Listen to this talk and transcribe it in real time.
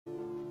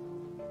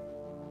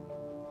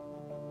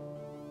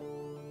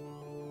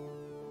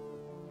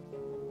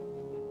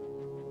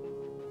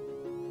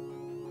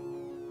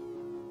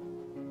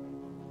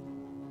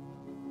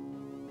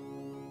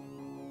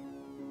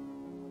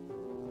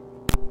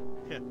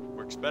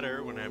works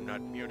better when I'm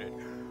not muted.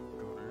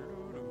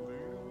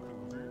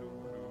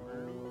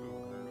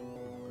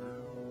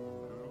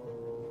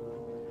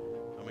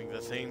 Humming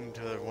the theme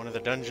to one of the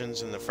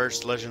dungeons in the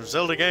first Legend of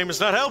Zelda game is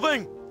not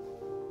helping!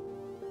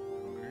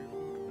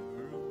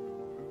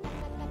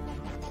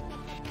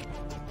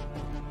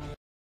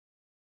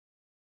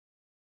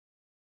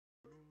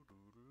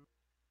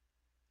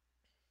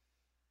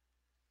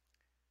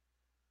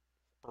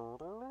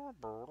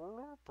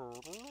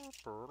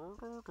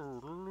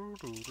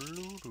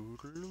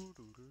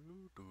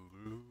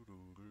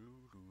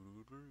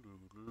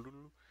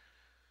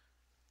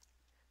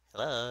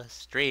 Hello,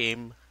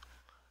 stream.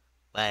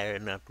 Why are you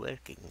not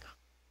working?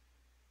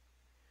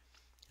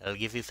 I'll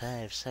give you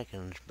 5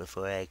 seconds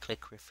before I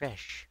click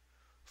refresh.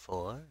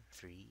 4,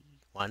 3,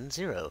 1,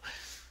 0.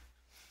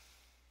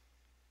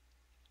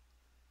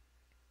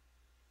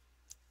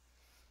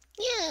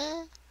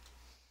 Yeah.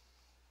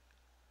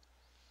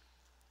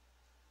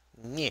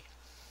 Yeah.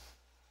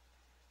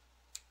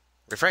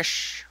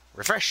 Refresh!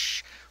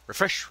 Refresh!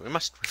 Refresh! We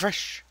must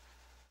refresh!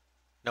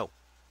 No,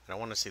 I don't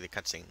want to see the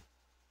cutscene.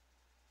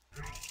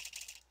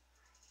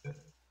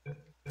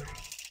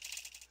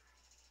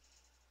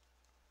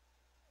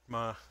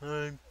 My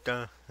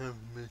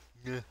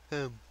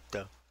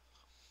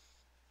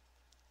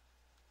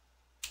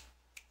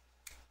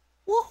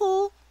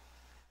woohoo!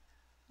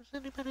 Is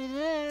anybody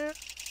there?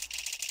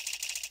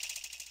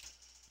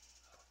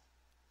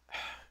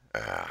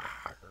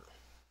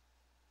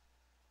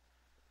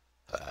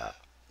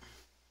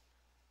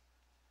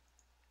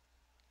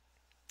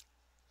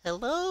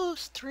 Hello,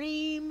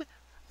 stream.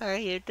 Are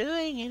you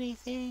doing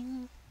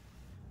anything?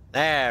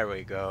 There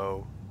we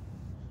go.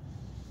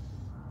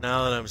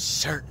 Now that I'm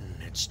certain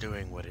it's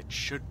doing what it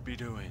should be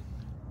doing.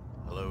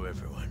 Hello,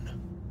 everyone.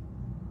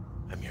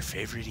 I'm your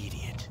favorite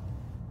idiot,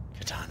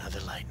 Katana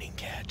the Lightning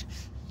Cat.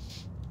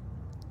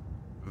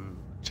 Ooh,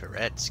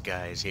 Tourette's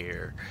guy's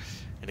here,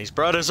 and he's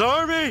brought his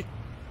army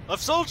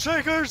of Soul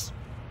Shakers.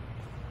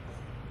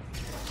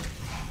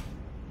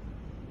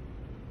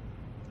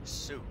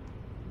 Soup.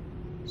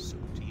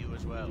 Soup to you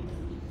as well.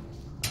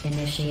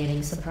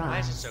 Initiating surprise. Why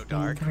is it so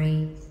dark? In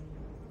 3,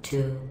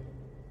 2,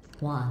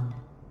 1.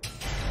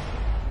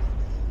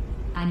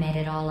 I made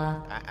it all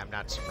up. I'm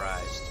not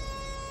surprised.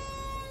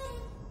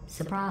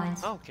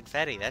 Surprise. Oh,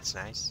 confetti, that's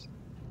nice.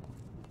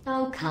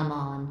 Oh, come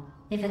on.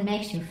 If it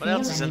makes you What feel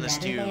else is any in this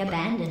better, they tube?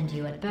 abandoned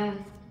you at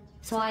birth.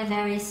 So I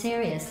very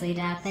seriously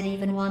doubt they'd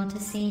even want to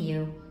see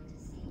you.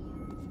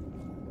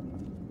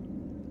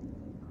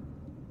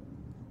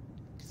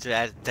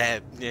 Yeah.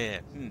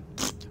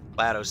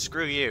 Lado,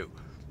 screw you.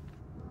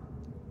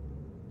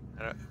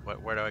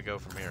 Where do I go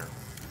from here?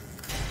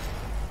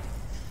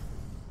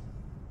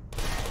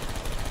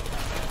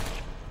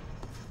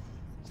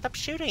 Stop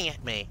shooting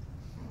at me.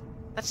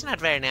 That's not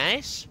very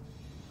nice.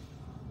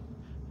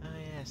 Oh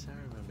yes, I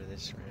remember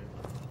this room.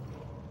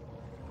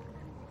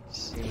 Let's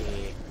see,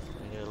 I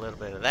do a little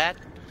bit of that.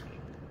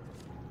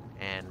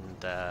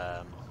 And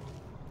I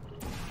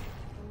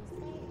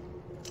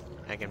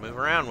can move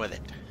around with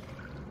it.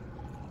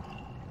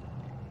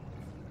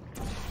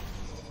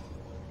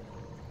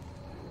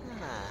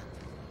 Ah.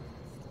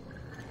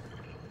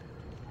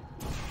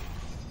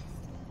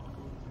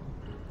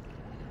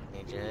 Give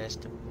me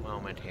just a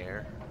moment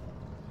here.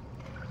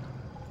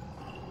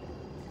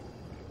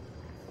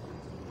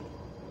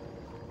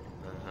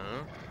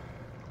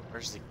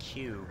 Where's the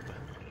cube?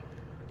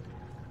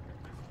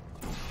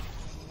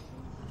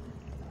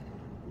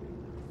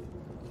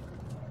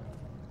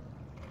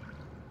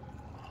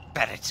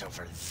 Bet it's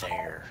over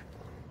there.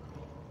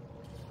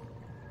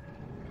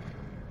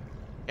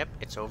 Yep,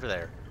 it's over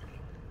there.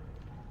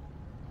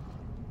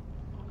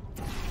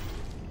 I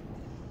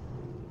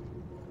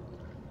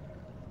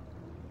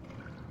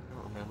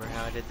don't remember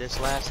how I did this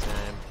last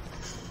time.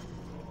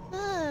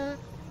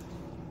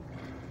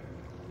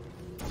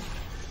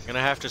 I'm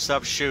gonna have to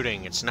stop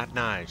shooting, it's not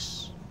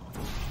nice.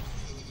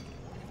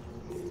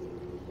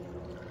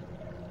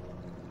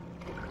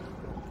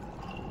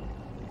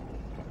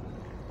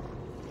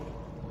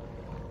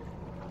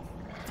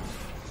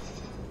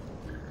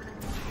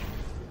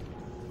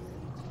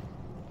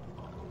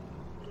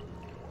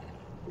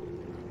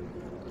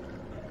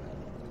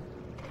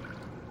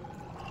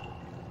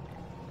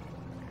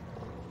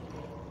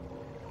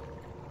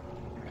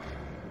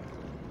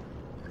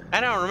 I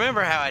don't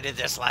remember how I did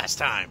this last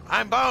time.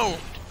 I'm boned!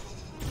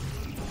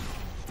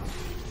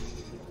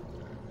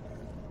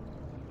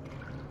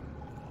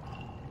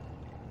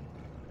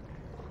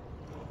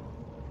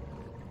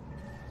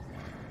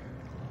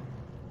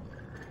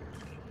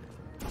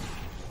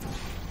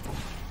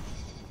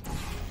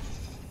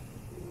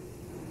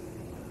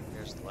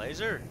 There's the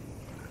laser.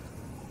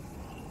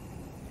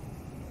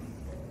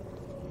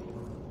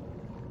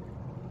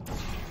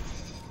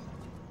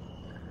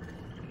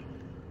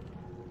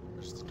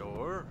 There's the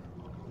door.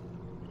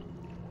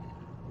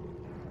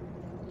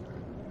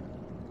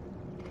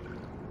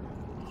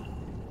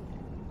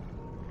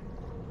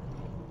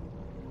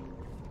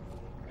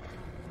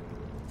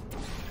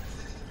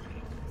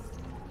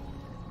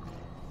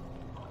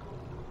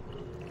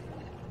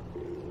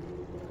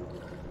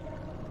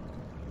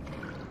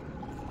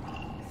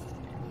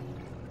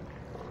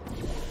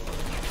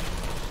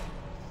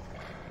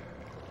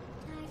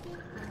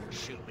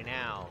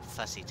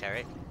 fussy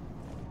turret.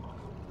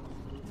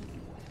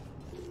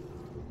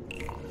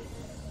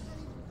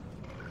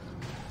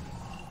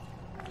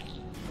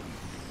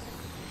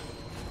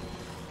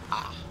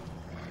 Ah.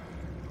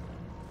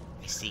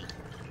 I see.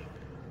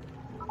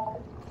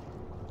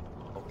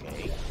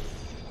 Okay.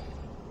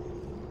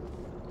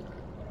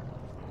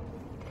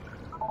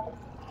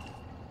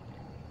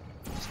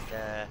 Just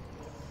a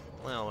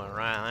little bit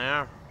right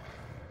there.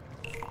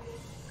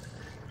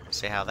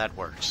 See how that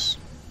works.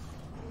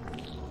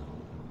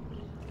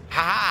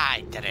 Ha!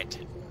 I did it!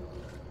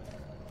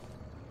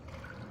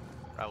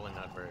 Probably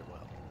not very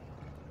well.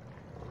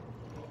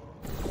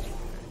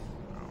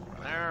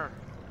 Over there.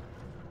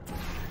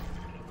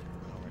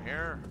 Over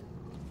here.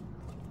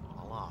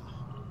 Voila.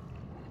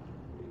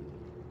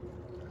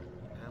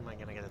 How am I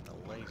gonna get at the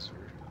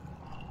laser?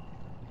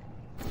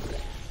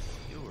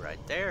 You right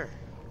there.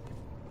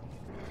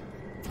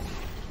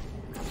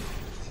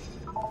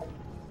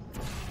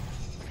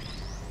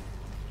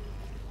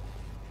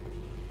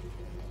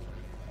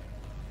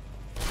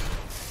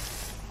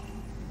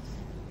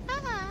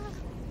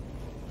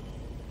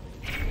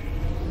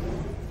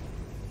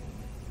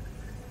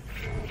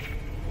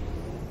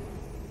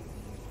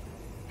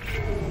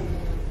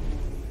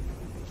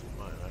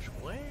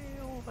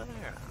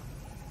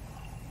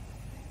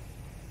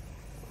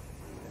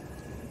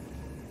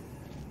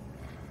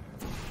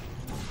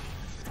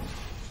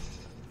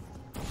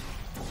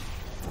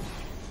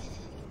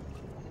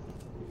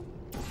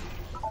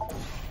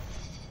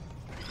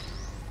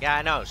 Yeah,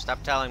 I know.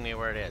 Stop telling me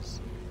where it is.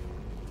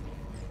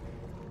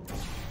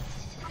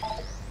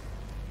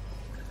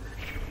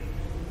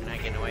 You're not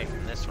getting away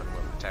from this one,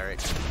 little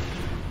turret.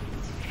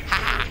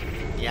 Ha!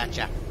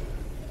 Gotcha.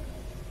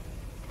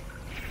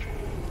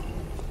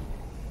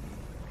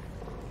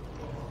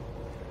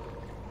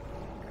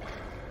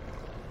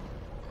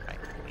 Right,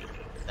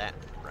 that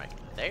right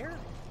there.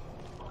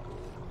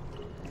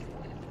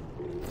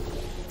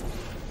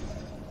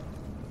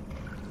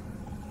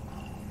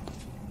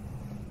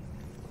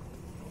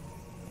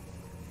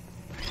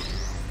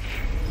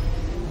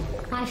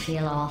 I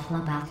feel awful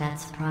about that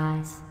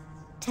surprise.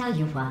 Tell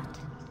you what,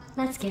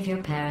 let's give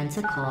your parents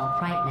a call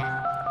right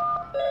now.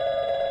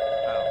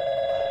 Oh,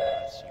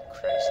 you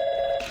crazy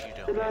bitch.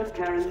 You The don't birth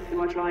parents you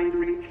are trying to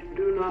reach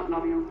do not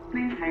love you.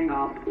 Please hang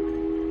up.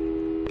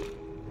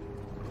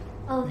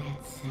 Oh,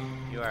 that's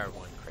sad. You are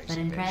one crazy But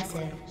bitch,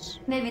 impressive. Williams.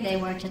 Maybe they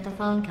worked at the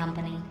phone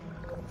company.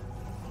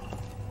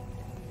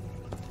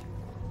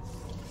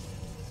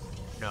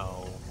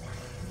 No.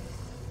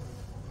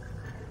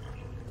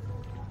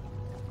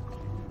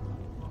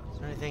 Is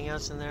there anything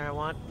else in there I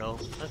want? No.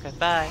 Okay,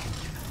 bye.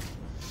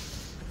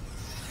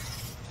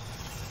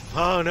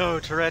 Oh no,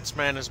 Tourette's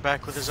man is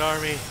back with his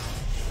army.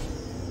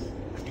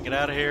 Have to get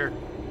out of here.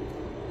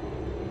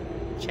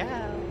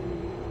 Ciao.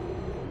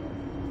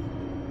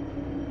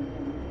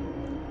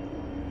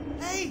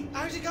 Hey,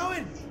 how's it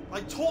going?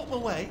 I talked my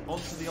way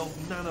onto the old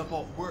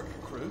nanobot work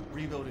crew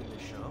rebuilding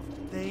this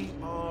shaft. They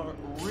are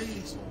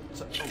really small.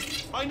 So, oh,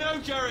 I know,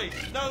 Jerry.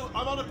 No,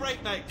 I'm on a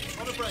break, mate.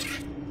 On a break.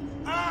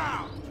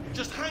 Ah!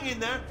 Just hang in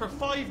there for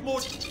 5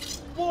 more.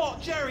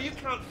 What, Jerry? You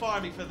can't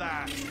fire me for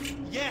that.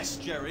 Yes,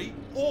 Jerry.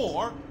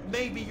 Or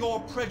maybe your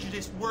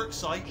prejudiced work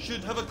site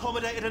should have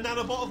accommodated a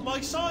nanobot of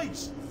my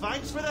size.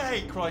 Thanks for the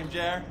hate crime,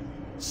 Jer.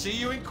 See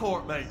you in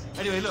court, mate.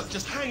 Anyway, look,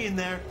 just hang in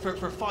there for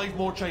 5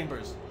 more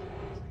chambers.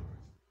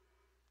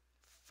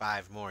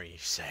 5 more, you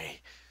say?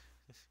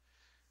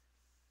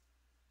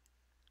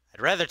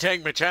 I'd rather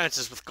take my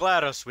chances with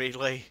GLaDOS,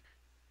 Wheatley.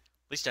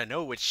 At least I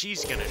know what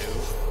she's gonna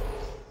do.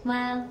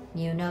 Well,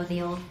 you know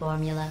the old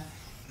formula.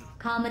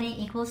 Comedy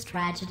equals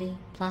tragedy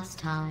plus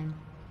time.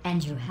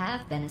 And you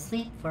have been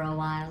asleep for a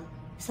while,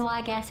 so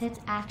I guess it's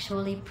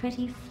actually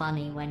pretty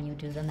funny when you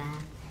do the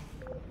math.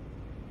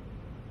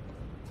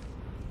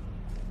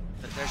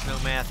 But there's no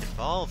math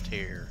involved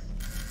here.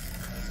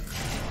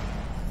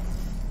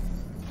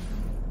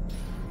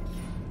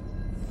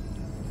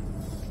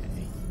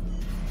 Okay.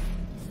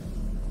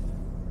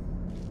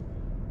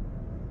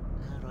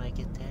 How do I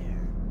get there?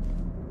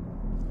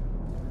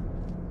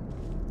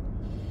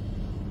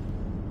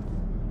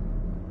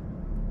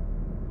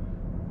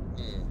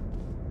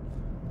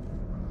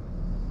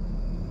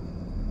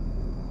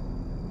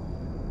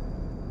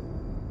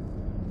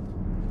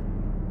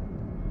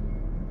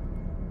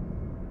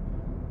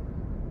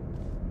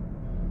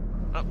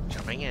 Oh,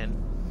 jumping in.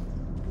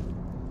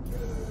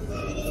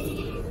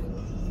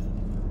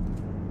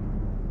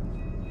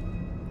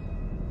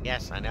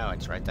 Yes, I know,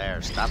 it's right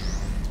there. Stop.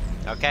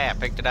 Okay, I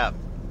picked it up.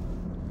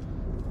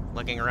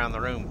 Looking around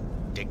the room,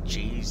 dick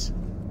cheese.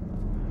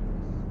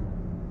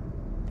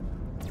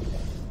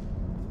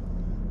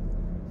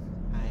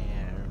 I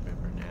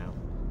remember now.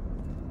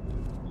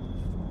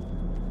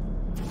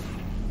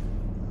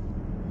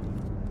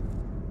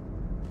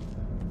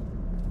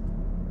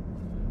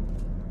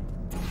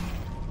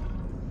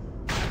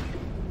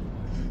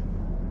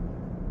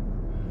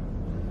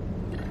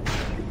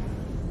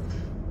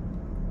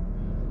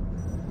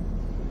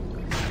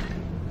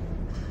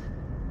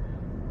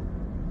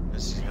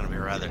 This is gonna be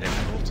rather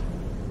difficult.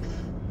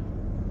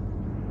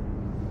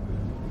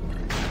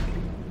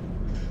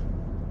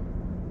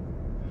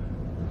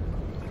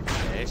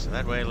 Okay, so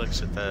that way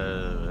looks at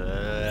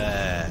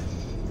the...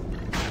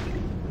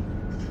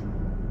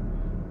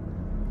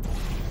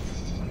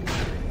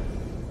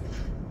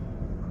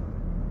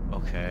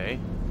 Okay.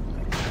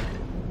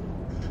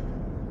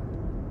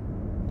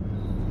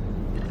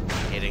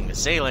 Hitting the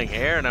ceiling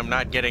here, and I'm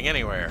not getting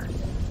anywhere.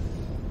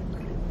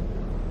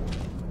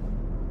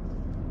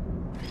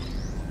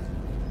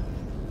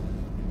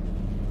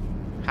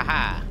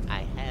 Haha, I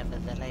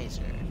have the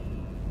laser.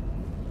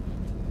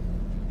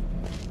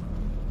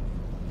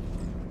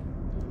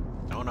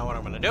 Don't know what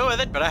I'm gonna do with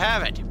it, but I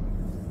have it.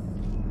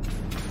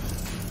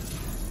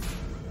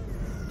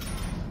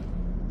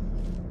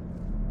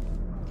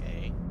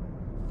 Okay.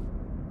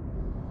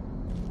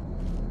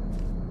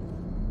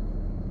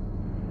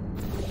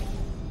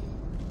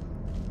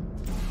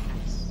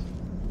 Nice.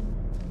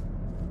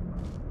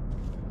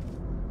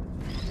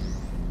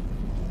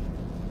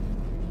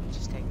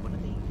 Just take one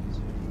of these.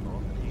 Go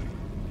over there.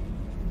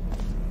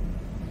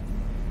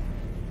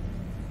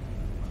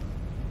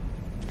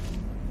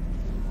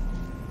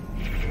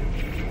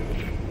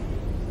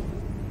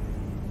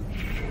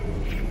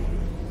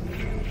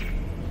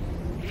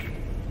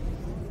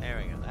 There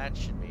we go. That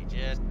should be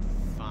just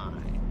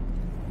fine.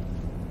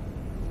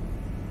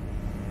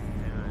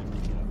 Now I have to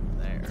get over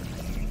there.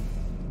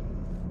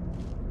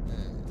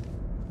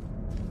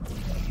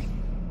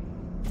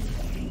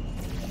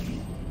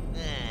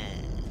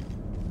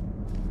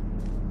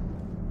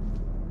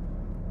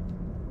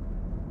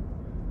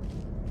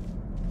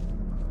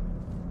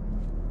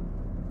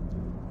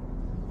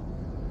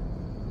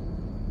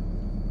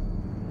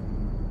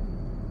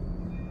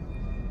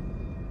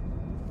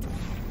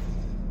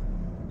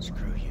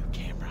 Screw you,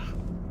 camera.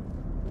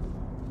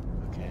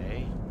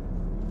 Okay.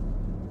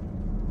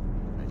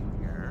 Right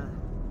here.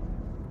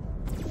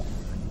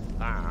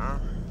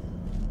 There.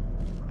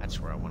 That's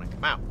where I want to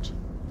come out.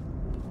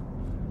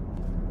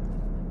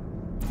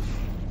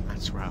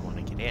 That's where I want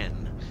to get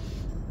in.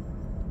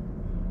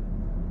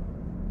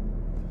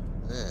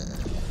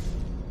 Ugh.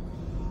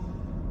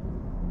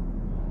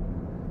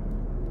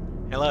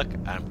 Hey look,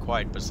 I'm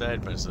quite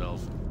beside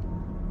myself.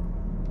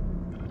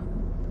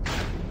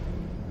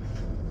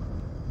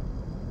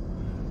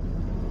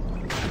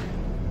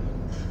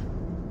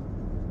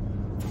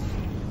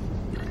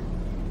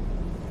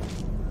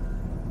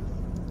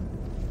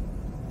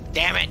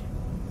 Damn it!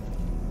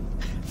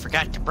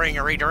 Forgot to bring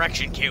a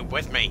redirection cube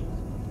with me.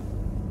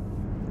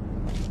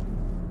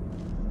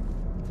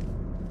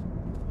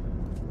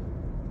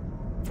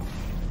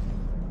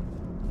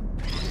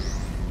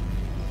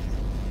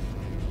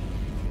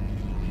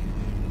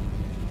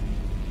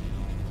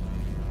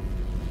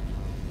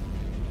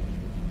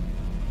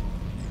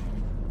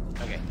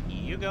 Okay,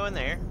 you go in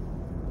there.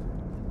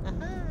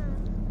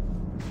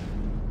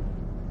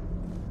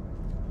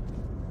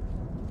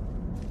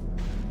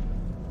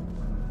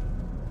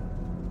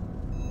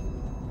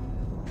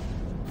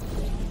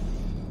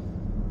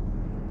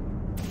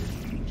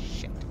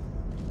 Shit.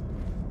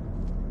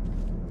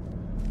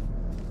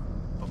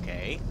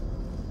 Okay.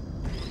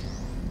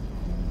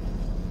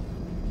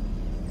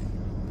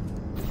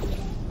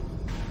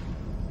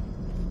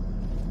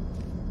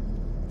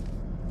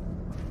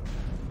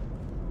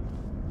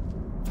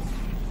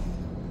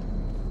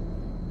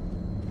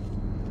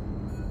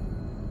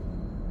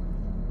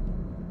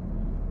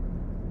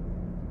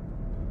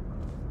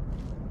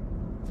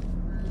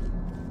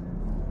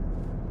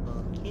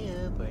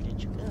 Where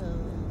did you go?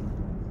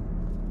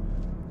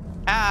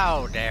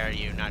 How dare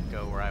you not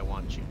go where I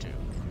want you to?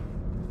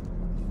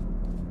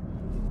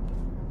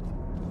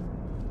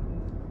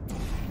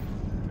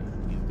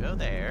 You go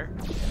there.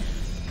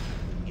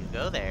 You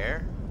go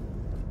there.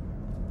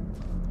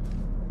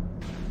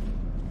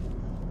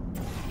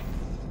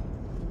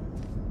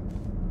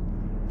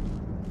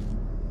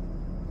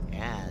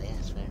 Yeah,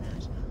 yes, very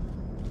nice.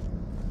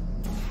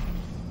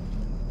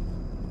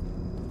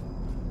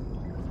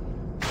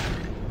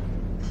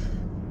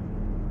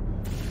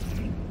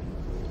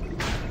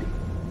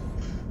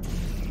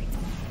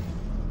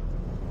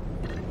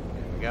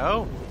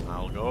 Go.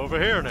 I'll go over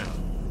here now.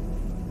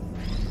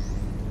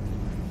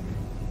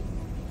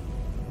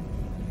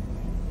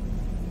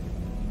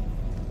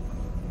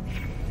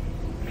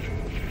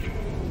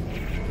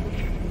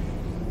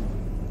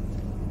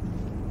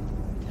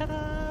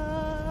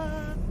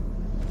 Ta-da!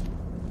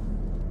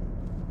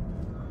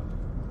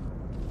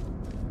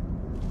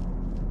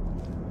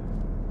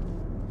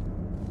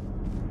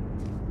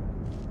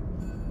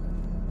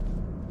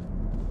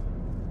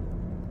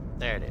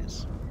 There it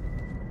is.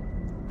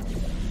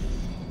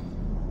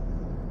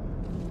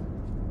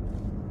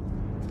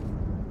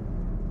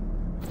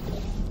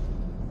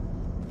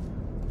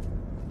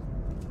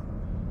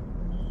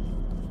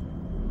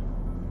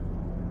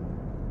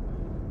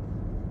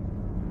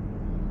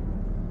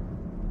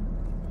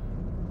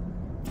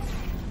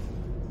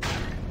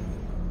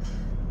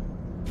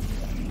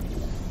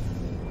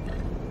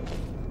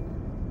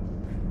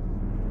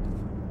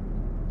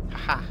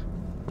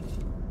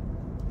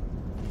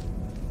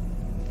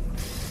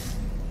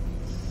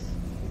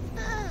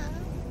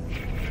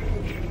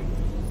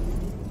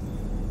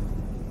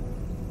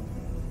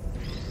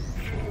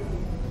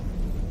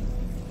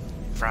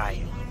 Fry,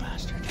 you little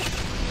bastard.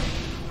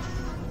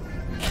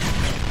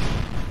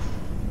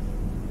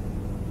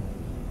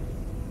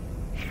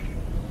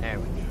 There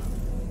we go.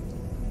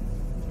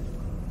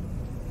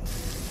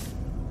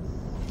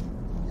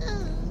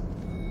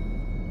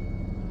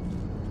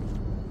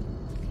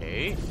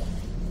 Okay.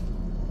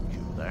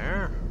 You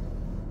there.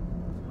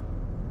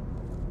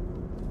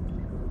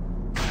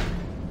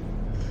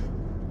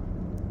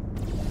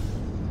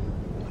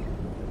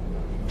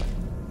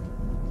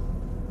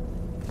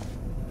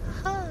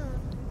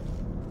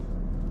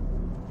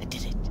 I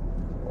did it.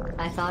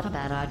 I thought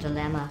about our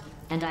dilemma,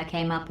 and I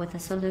came up with a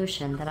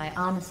solution that I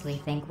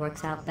honestly think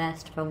works out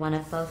best for one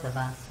of both of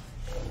us.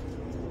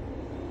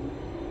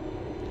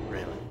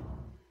 Really?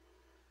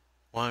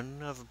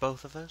 One of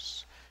both of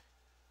us?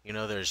 You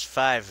know, there's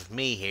 5 of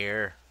me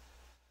here.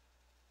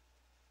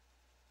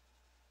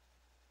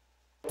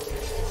 Who am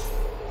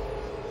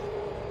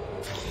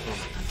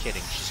I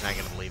kidding? She's not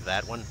gonna believe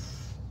that one.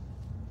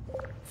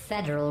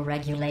 Federal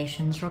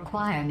regulations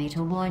require me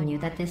to warn you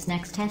that this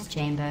next test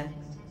chamber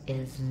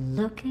is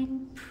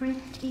looking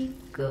pretty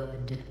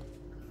good.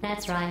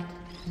 That's right.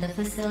 The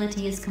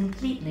facility is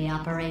completely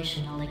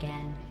operational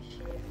again.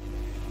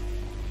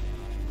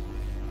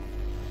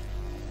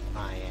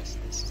 Ah, yes,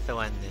 this is the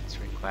one that's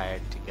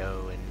required to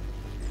go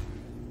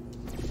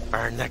and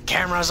burn the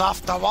cameras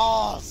off the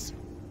walls!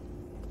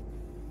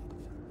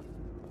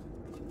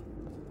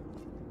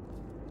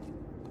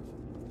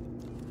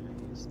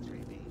 Yes, 3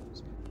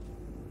 beams.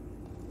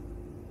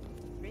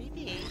 3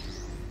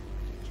 beams?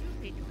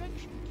 2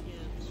 redirection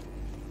cubes.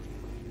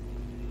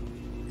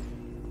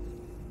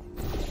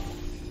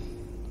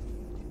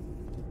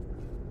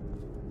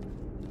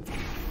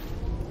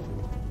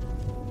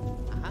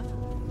 Uh-huh.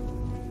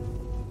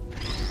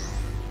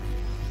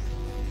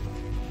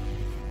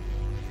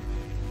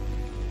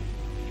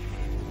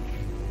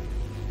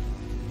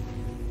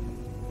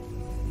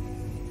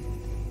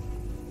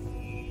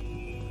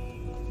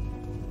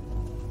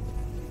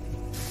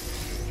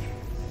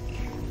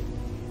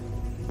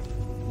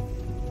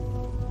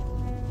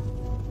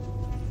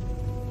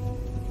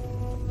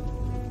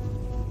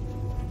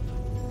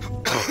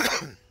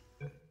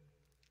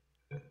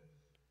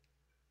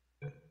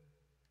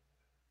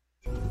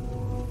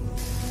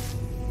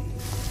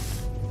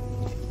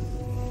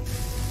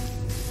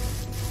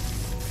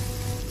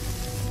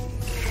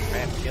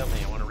 Kill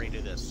me, I want to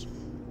redo this.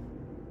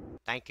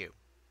 Thank you.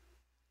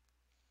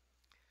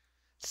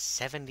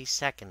 70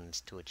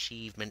 seconds to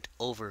achievement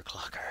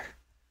overclocker.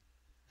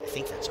 I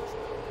think that's over.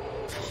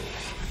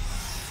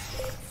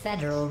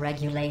 Federal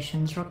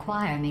regulations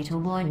require me to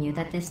warn you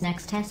that this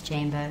next test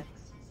chamber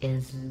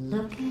is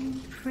looking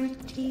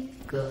pretty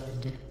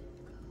good.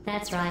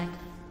 That's right.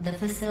 The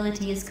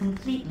facility is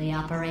completely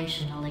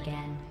operational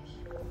again.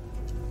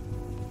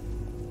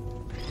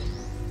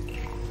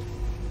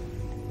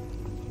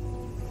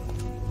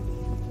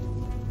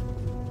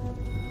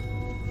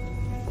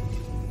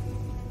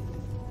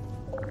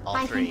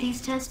 I think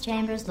these test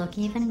chambers look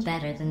even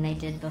better than they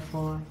did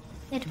before.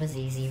 It was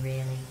easy,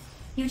 really.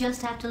 You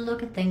just have to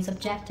look at things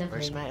objectively,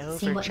 Where's my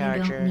see what you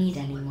overcharger? don't need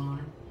anymore,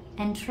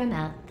 and trim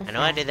out the I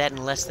know I fat. did that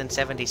in less than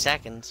 70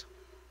 seconds.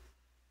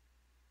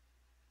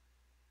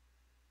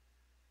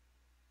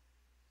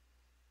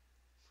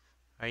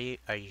 Are you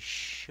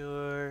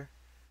sure?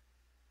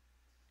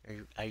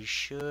 Are you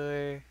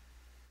sure?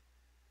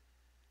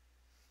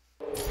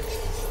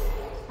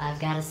 I've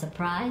got a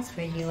surprise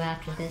for you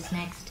after this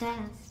next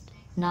test.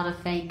 Not a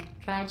fake,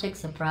 tragic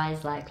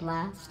surprise like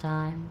last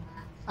time.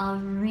 A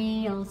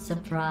real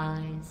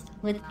surprise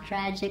with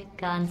tragic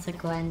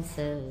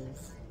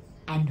consequences.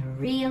 And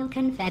real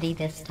confetti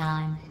this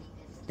time.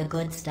 The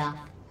good stuff.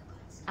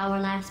 Our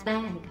last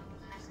bag.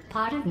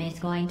 Part of me's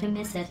going to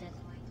miss it.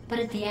 But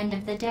at the end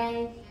of the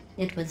day,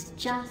 it was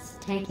just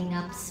taking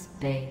up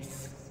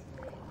space.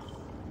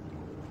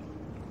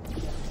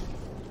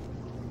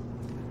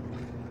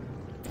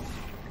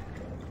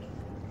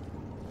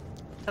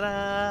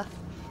 Ta-da!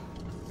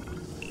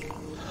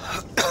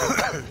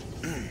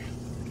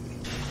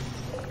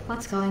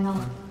 What's going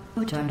on?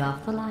 Who turned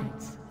off the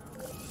lights?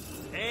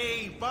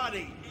 Hey,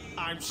 buddy.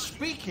 I'm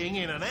speaking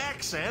in an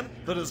accent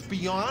that is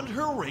beyond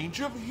her range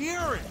of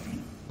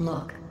hearing.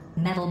 Look,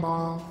 Metal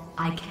Ball,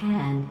 I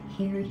can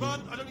hear you.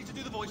 Run! I don't need to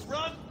do the voice.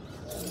 Run!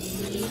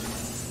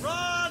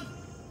 Run!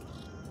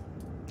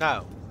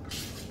 No.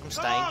 I'm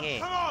staying here.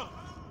 Come on!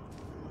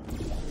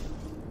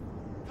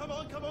 Come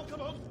on, come on,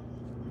 come on!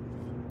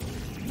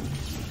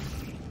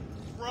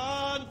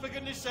 Run, for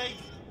goodness sake!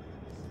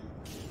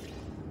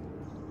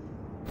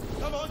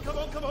 Come on, come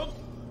on, come on!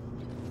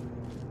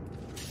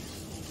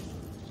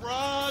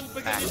 Run,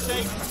 for goodness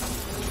sake!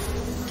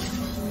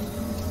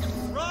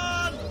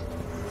 Run!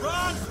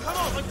 Run! Come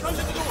on, I'm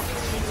closing the door!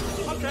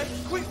 Okay,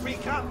 quick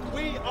recap.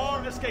 We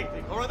are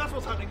escaping. Alright, that's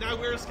what's happening now.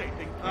 We're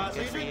escaping.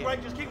 So you're doing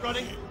great, just keep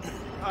running.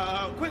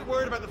 Quick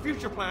word about the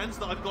future plans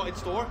that I've got in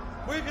store.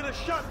 We're going to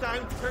shut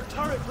down her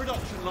turret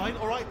production line,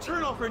 alright?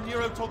 Turn off her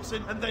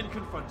neurotoxin and then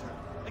confront her.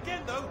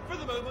 Again, though, for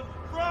the moment,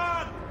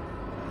 run!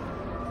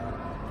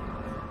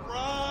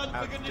 Run,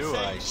 How for goodness do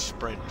sake! I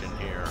sprint in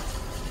here?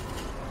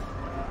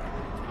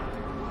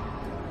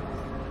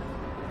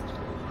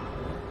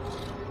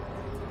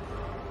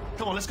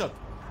 Come on, let's go.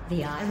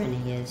 The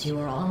irony is you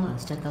were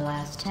almost at the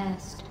last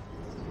test.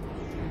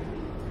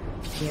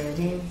 Here it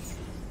is.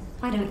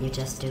 Why don't you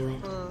just do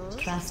it?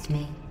 Trust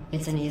me,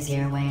 it's an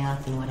easier way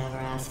out than whatever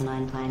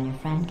asinine plan your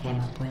friend came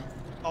up with.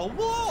 Oh,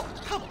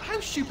 what? Come on, how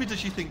stupid does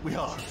she think we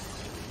are?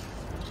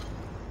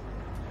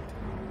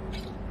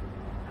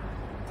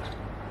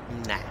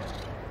 Nah.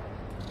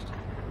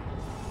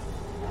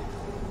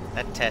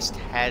 That test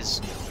has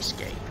no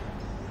escape.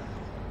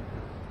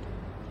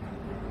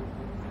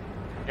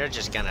 You're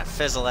just gonna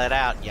fizzle it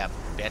out, you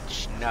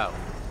bitch. No.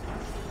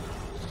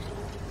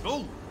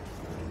 Oh!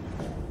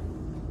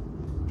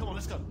 Come on,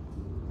 let's go.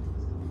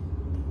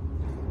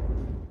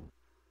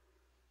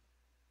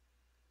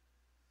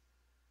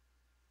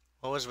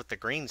 What was with the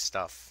green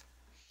stuff?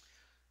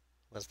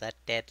 Was that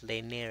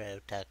deadly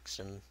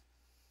neurotoxin?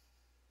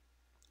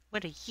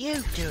 What are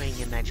you doing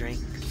in my drink?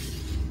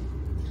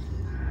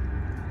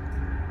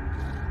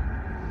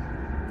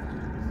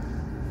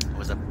 It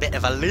was a bit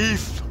of a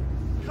leaf.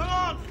 Come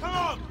on, come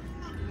on!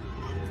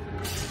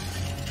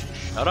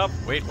 Shut up,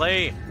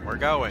 Wheatley. We're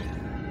going. I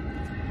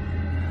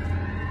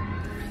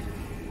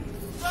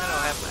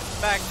don't have my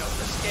back on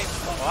the escape.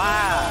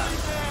 Wow.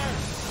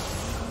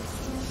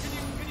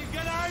 Can you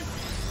get out?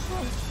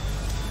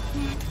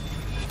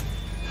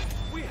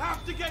 We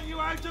have to get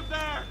you out of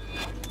there!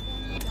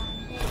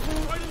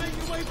 Try to make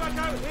your way back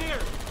out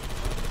here!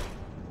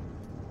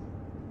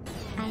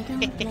 I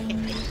don't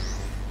blame you.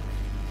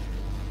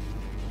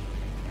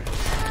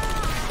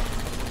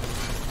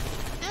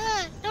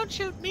 Don't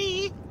shoot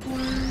me.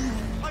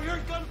 I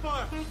heard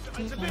gunfire!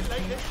 It's a bit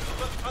late,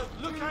 but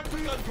look out for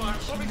gunfire.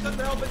 Probably doesn't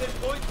help at this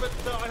point, but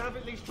I have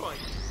at least tried.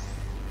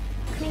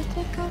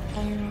 Critical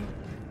error.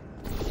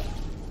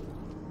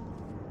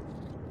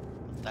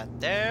 Put that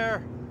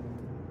there.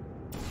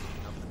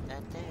 I'll put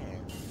that there.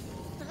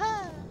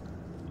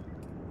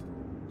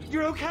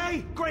 You're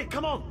okay? Great,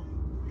 come on!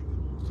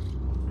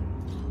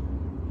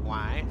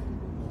 Why?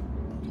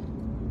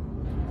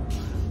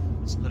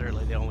 It's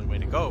literally the only way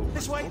to go.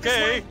 This way, okay.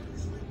 this way!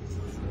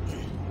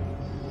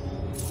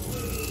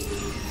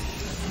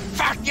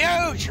 Fuck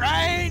you,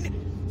 train!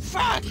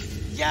 Fuck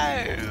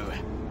you!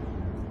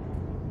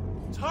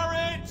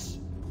 Turrets!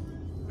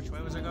 Which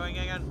way was I going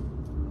again?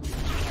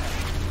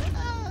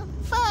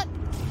 Fuck!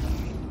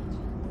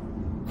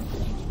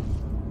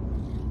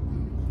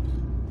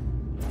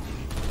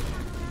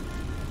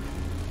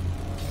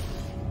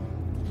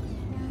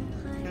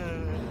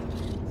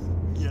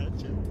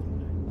 Gotcha.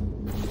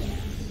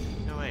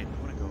 No, wait, I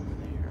want to go over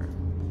there.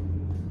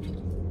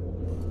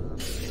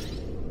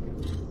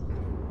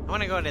 I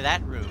want to go into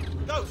that room.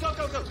 Go, go,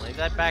 go, go! Leave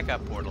that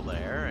backup portal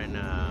there, and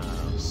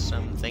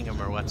some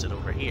thingam-or-what's-it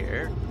over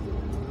here.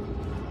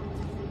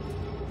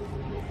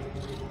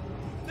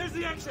 There's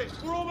the exit!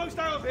 We're almost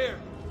out of here!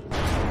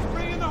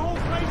 Bring in the whole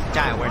place!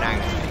 Damn, we're not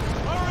gonna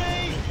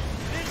Hurry! Hurry!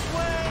 This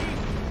way!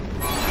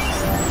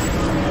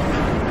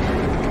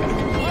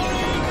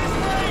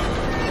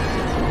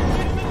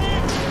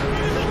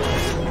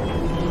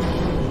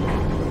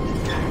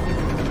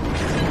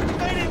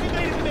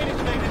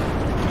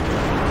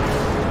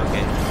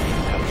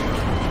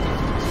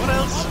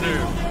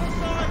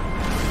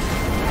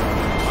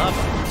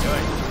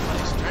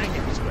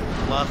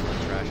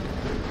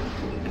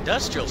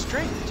 Industrial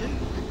strength, too.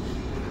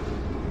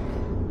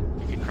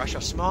 You can crush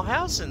a small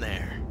house in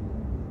there.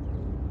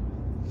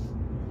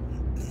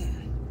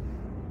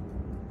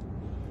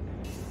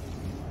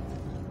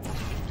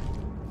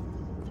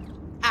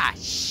 Ah,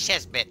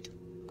 shizbit.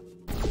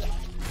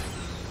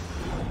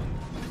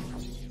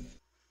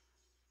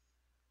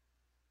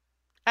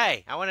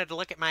 Hey, I wanted to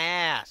look at my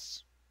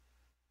ass.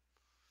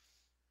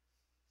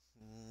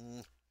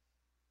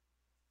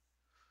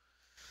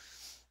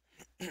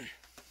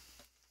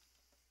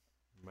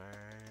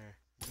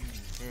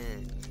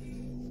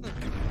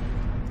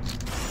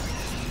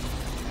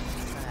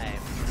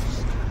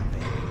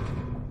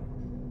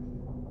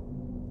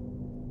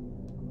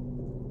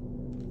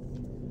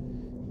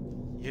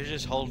 You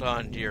just hold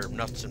on to your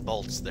nuts and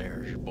bolts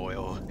there,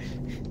 boyo.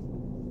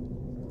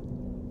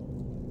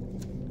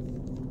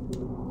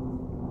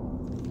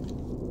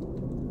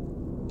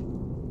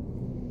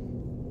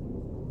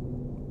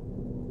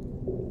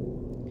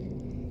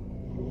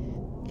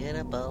 Get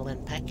a bowl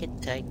and pack it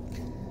tight.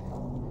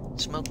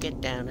 Smoke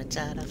it down, it's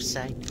out of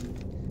sight.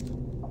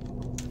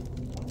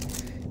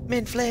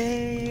 Mint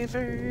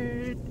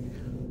flavored.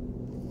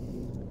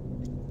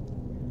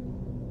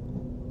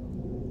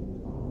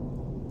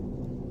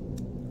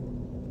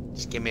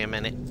 Just give me a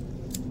minute.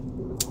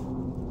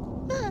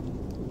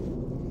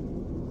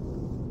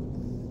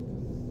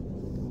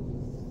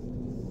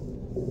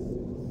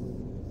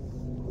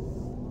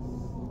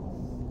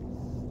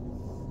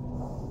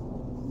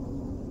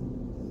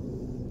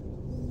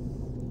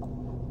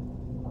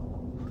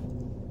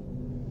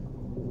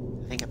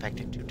 I think I packed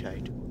it too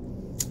tight.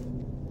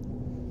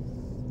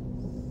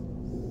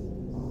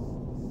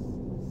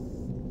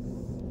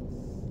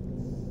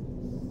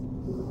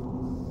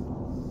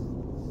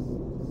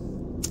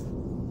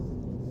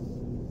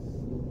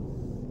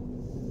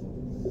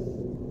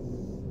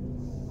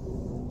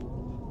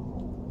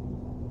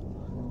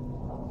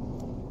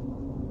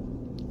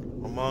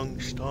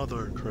 amongst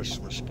other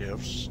Christmas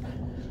gifts,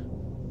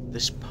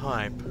 this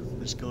pipe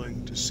is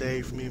going to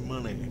save me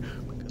money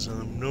because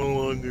I'm no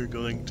longer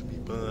going to be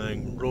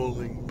buying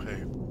rolling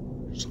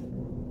papers.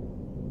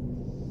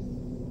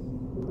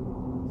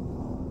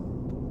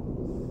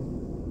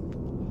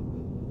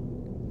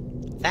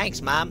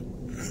 Thanks, Mom.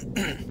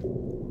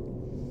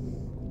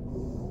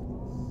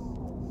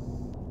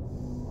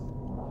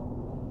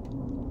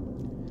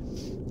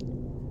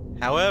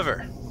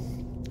 However,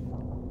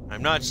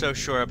 I'm not so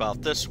sure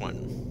about this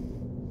one.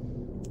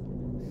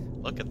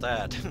 Look at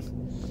that.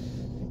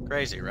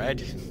 Crazy,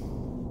 right?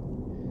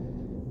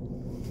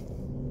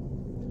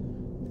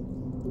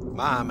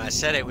 Mom, I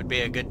said it would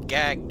be a good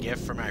gag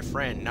gift for my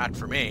friend, not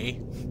for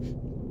me.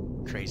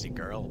 Crazy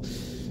girl.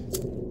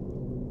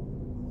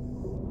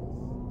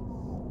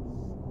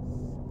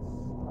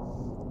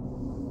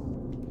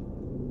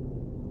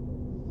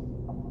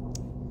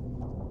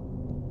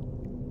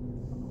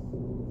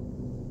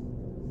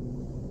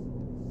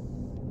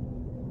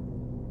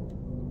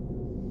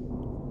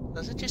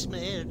 Is it just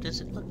me, or does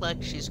it look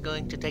like she's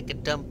going to take a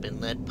dump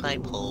in that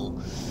pipe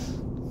hole?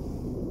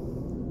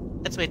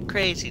 That's a bit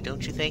crazy,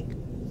 don't you think?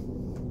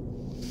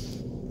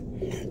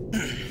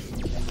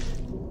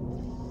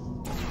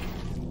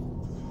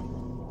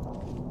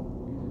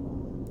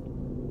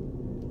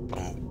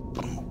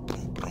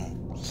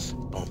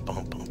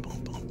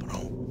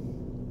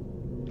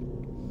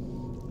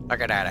 Look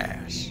at that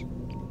ass.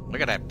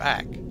 Look at that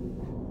back.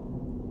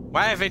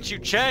 Why haven't you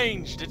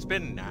changed? It's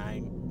been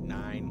 9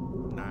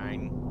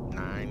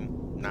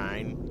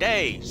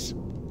 days.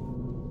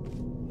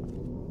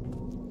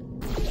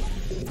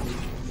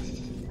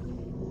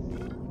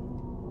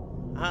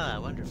 Ah, I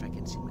wonder if I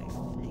can see my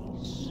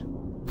face.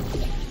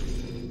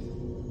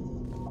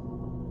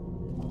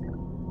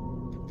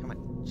 Come on.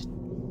 Just...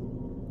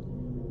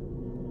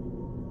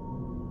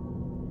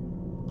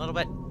 a little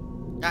bit.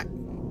 Ah,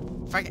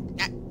 fuck it.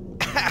 Ah.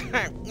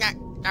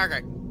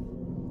 Okay.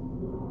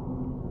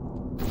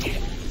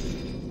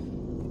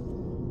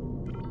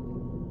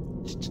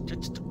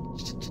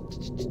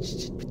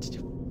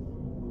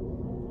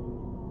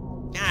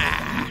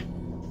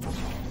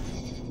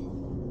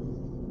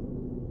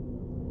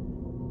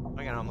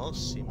 I can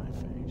almost see my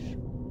face.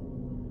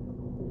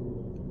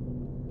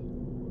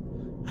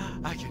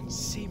 I can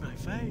see my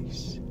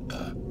face.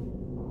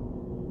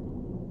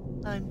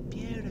 I'm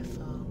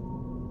beautiful.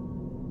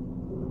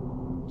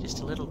 Just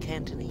a little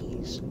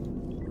Cantonese.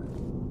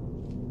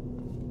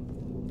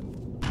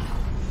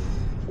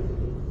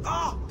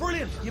 Ah,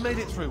 brilliant! You made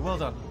it through. Well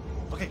done.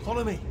 Okay,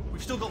 follow me.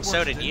 We've still got work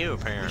So to did do. you,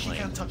 apparently.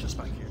 She can't touch us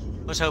back here.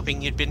 Was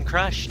hoping you'd been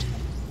crushed.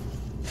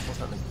 What's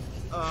that mean?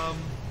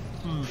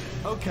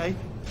 Okay.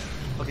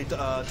 Okay,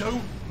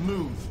 don't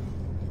move.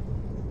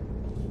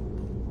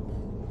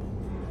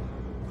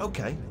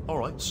 Okay,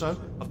 alright, so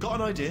I've got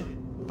an idea,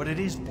 but it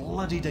is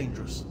bloody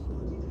dangerous.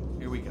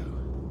 Here we go.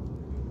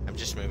 I'm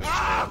just moving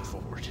straight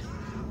forward.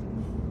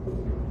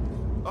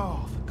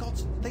 Oh, for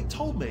God's... They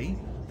told me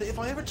that if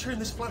I ever turned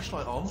this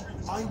flashlight on,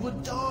 I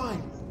would die.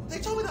 They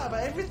told me that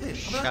about everything. I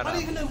mean, Shut I don't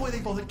up. even know why they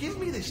bothered giving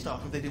me this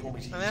stuff if they didn't want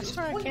me to use Well, that's it.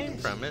 where I It's came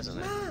pointless. from, isn't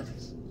it? Mad.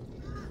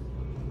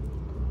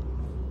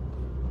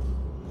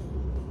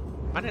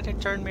 Why did it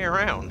turn me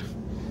around?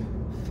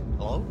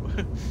 Hello?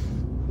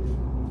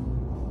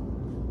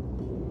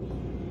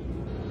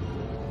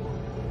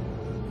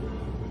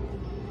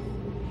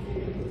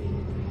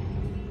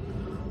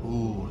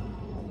 Ooh,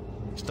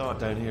 it's dark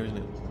down here, isn't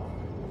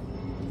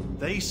it?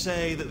 They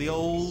say that the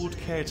old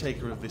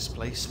caretaker of this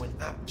place went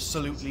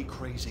absolutely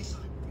crazy.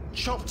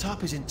 Chopped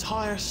up his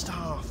entire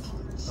staff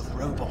of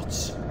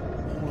robots.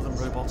 All of them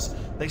robots.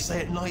 They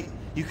say at night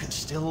you can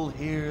still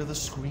hear the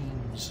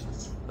screams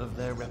of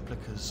their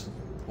replicas.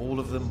 All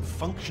of them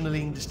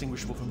functionally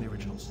indistinguishable from the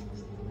originals.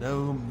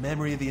 No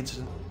memory of the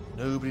incident.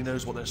 Nobody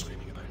knows what they're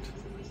screaming about.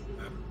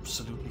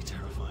 Absolutely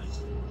terrifying.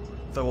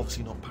 Though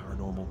obviously not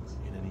paranormal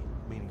in any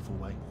meaningful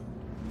way.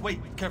 Wait,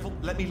 careful.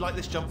 Let me light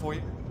this jump for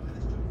you.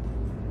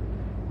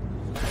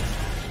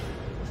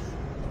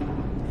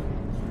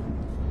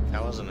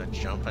 That wasn't a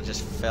jump, I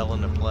just fell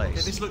into place.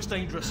 Okay, this looks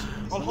dangerous.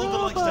 I'll hold the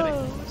light steady.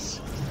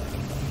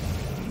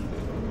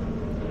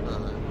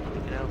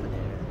 Get over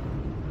there.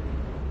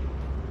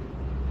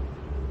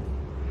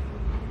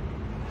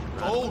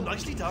 Oh,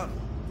 nicely done.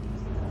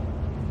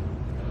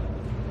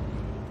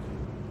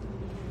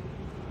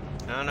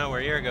 I don't know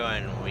where you're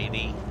going,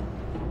 Weedy.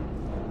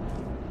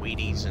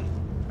 Wheaties and...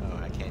 oh,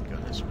 I can't go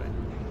this way.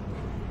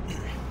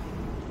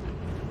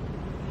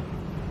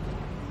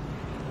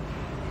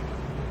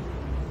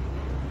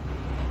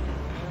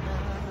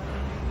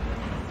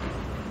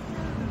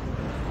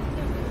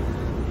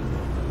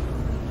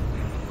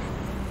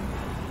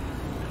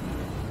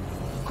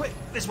 Quick,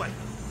 this way.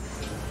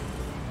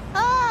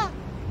 Ah!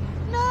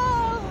 No!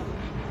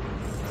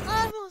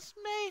 I almost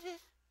made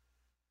it.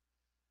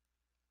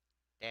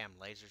 Damn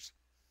lasers.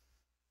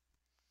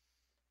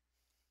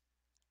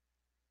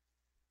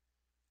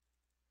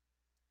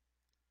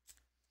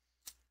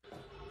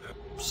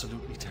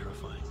 Absolutely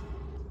terrifying.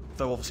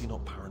 Though obviously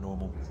not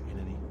paranormal in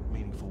any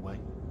meaningful way.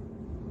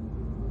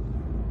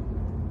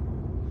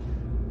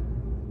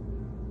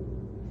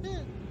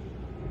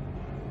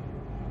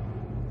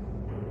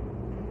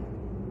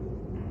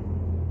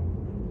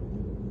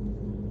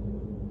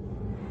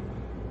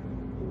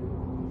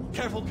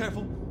 careful,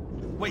 careful.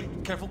 Wait,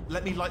 careful.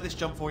 Let me light this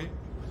jump for you.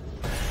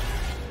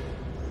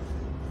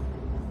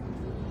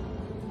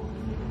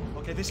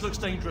 Okay, this looks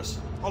dangerous.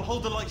 I'll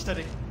hold the light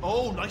steady.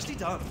 Oh, nicely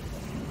done.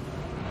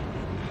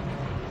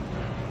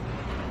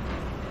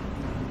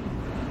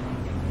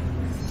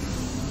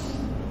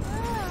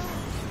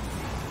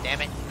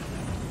 Damn it.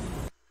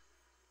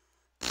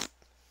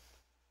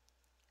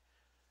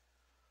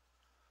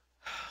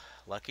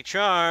 Lucky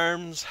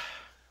Charms.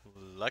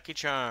 Lucky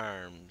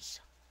Charms.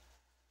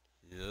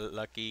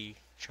 Lucky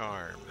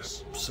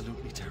Charms.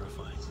 Absolutely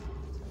terrifying.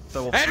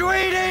 Though And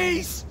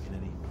Wheaties! in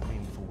any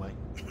meaningful way.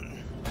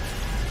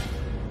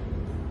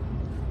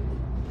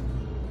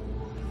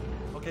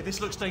 Okay, this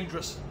looks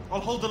dangerous. I'll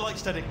hold the light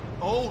steady.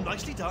 Oh,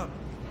 nicely done.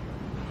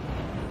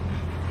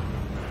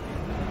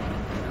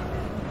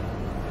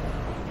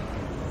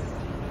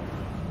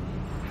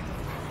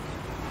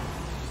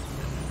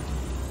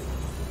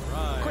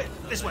 Right. Quick,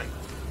 this way.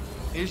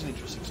 Here's an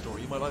interesting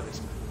story. You might like this.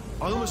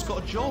 I almost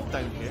got a job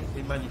down here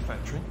in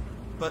manufacturing,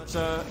 but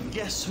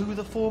guess who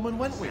the foreman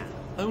went with?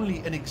 Only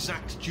an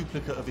exact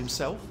duplicate of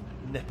himself.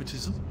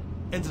 Nepotism.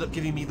 Ended up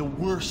giving me the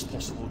worst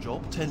possible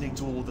job, tending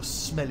to all the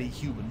smelly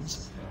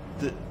humans.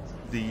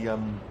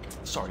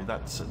 Sorry,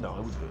 that's no,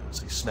 I wouldn't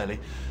say smelly.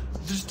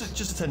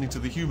 Just attending to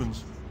the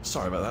humans.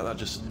 Sorry about that.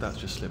 That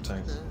just slipped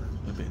out.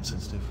 A bit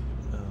insensitive.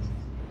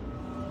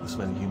 The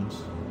smelly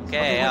humans.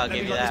 Okay, I'll let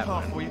give me you light this that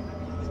path one. for you.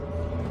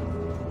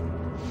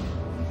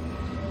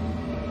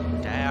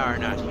 They are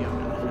not human.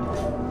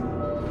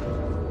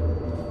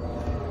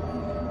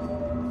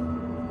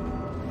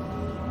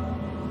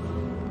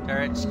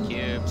 Turrets,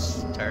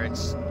 cubes,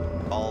 turrets,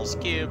 balls,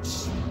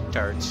 cubes,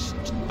 turrets,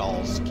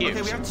 balls, cubes.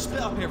 Okay, we have to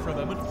split up here for a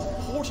moment.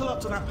 Portal up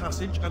to that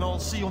passage, and I'll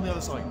see you on the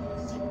other side.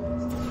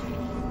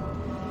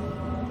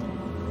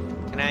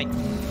 Can I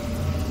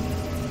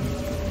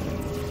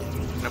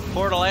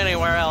portal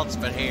anywhere else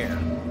but here?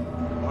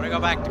 I want to go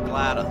back to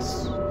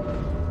GLaDOS.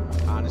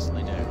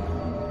 Honestly, do.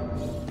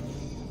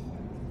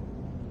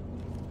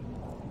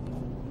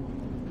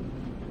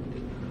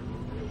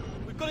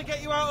 We've got to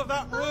get you out of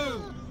that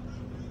room.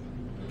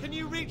 Can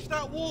you reach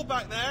that wall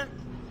back there?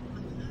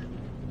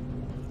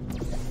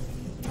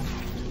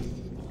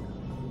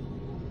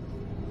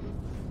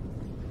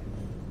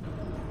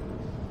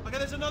 Okay,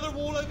 there's another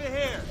wall over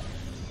here.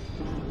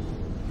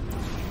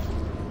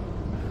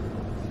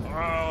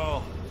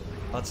 Oh,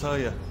 I'll tell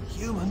you,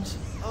 humans.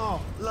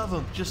 Oh, love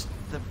them. Just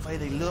the way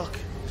they look.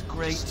 It's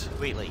great.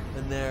 Wheatley.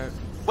 And their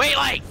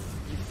Wheatley!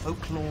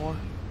 folklore.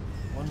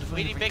 Wonderful.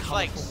 Wheaty Big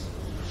Flakes.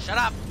 Shut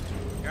up.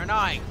 You're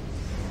annoying.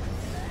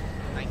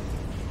 Thank you.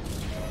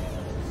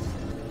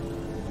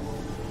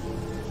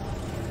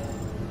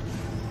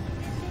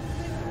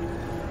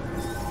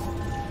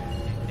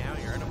 Now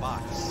you're in a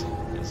box.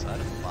 Inside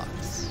of a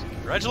box.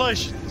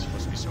 Congratulations. You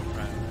must be so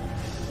proud.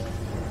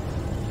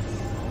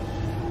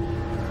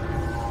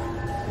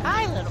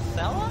 Hi, little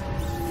fella.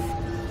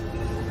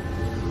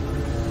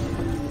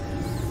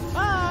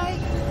 Bye.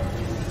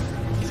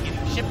 He's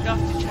getting shipped off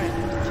to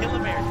China to kill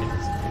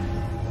Americans.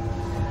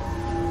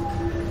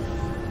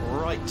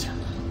 Right.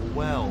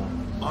 Well,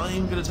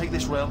 I'm going to take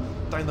this rail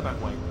down the back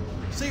way.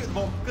 See you at the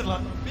bottom. Good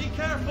luck. Be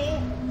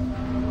careful.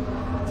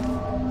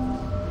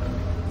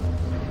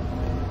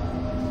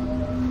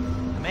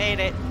 I made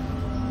it.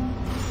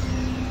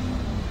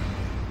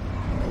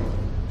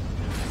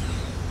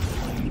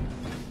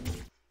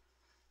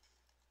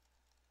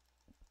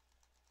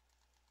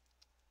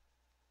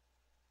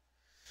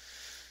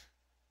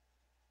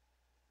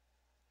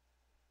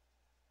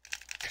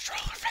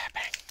 Controller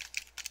fapping.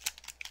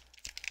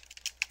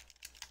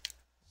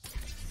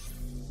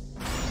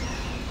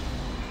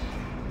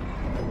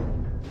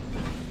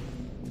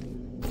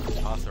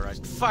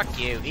 Authorized. Fuck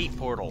you, heat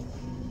portal.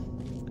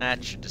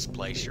 That should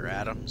displace your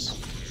atoms.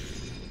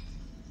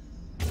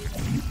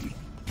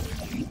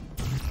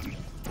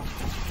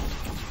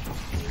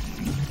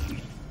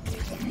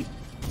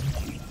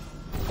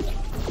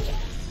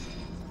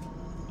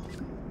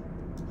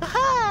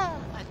 Aha!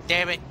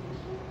 Damn it.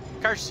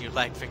 Curse you,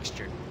 light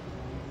fixture.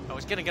 I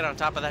was gonna get on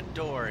top of that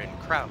door and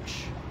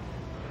crouch.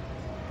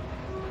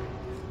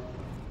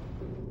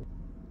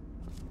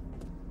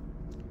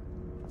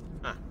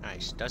 Huh,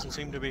 nice. Doesn't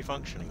seem to be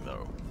functioning,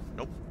 though.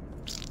 Nope.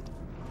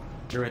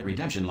 Turret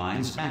redemption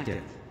lines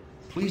active.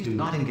 Please do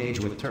not engage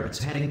with turrets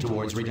heading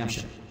towards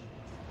redemption.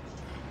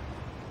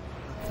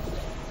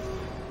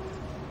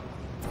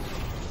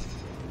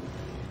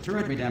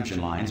 Turret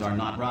redemption lines are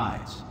not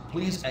rides.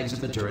 Please exit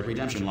the turret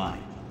redemption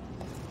line.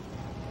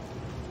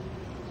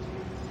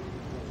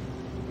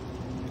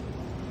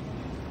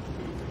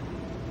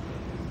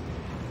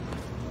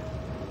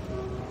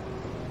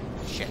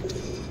 Shit.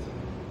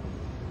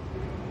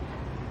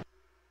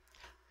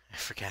 I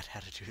forgot how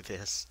to do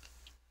this.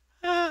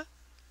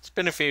 It's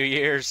been a few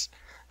years.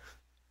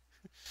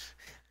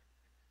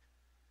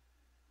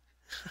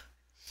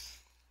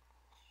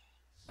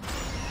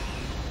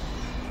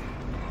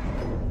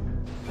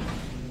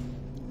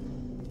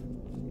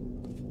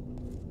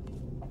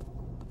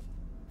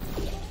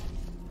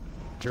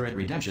 Turret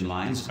redemption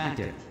lines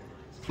active.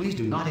 Please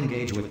do not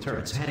engage with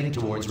turrets heading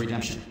towards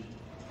redemption.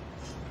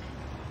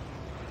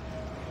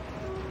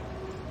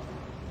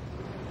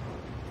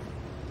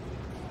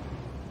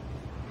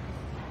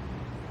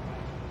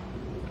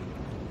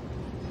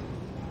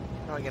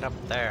 How do I get up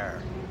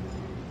there?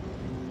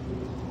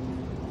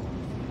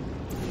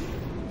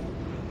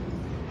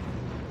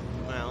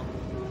 Well,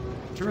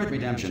 Turret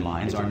redemption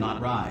lines are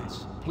not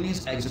rides.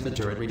 Please exit the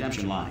turret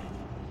redemption line.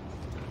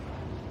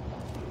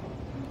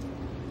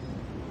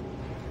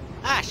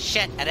 ah,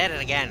 shit! I did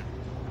it again.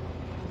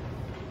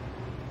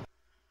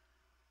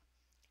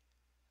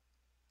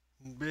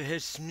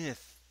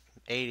 Smith,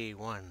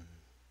 81.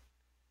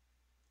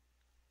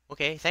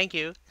 Okay, thank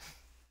you.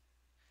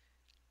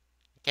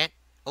 Can't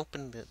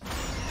open the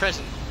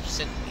present you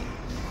sent me,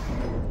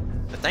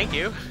 but thank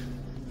you.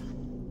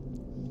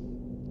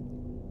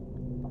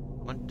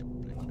 Want to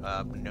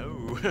play?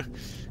 No.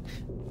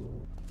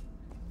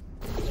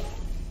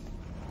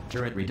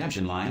 Turret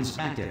redemption lines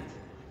active.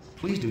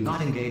 Please do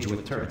not engage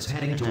with turrets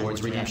heading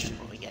towards redemption.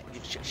 Oh, yeah.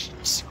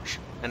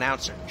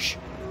 Announcer. Shh.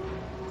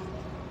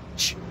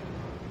 Shh.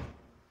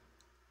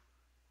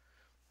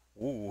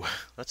 Ooh,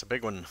 that's a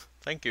big one.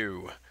 Thank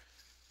you.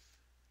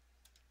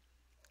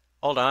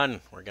 Hold on.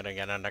 We're gonna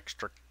get an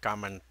extra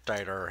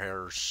commentator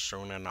here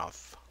soon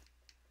enough.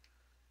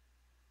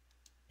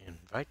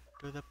 Invite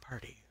to the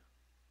party.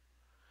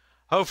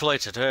 Hopefully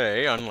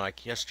today,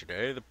 unlike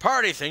yesterday, the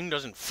party thing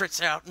doesn't fritz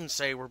out and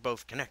say we're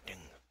both connecting.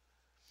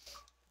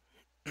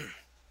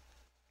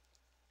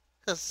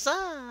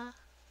 Huzzah!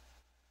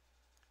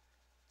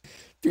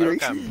 Dude, are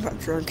Welcome. you not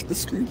drunk the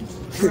screen?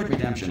 Turret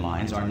redemption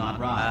lines are not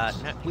rides.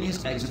 No.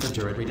 Please exit the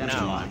turret redemption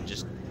No, line.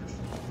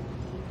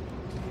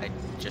 I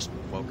just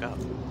woke up.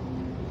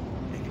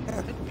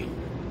 Could be.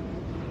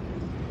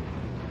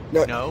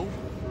 No. No?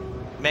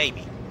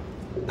 Maybe.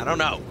 I don't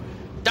know.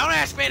 Don't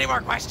ask me any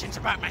more questions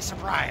about my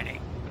sobriety.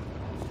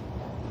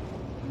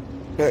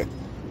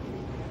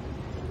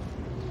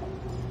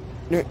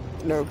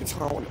 No, because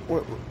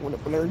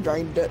when they're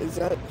giant debt is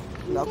at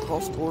an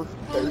alcohol store,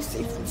 they're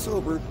safe and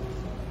sober.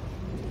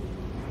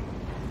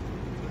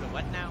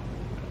 What now?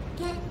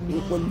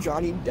 When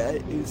Johnny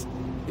Depp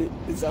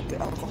is at the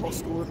alcohol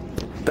store,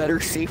 better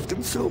safe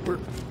than sober.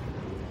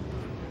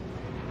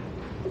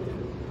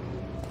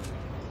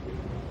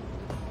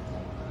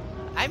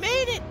 I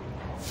made it!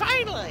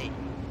 Finally!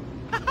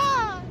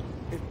 Haha!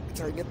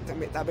 Sorry,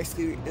 that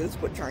basically is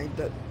what Johnny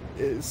Depp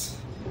is.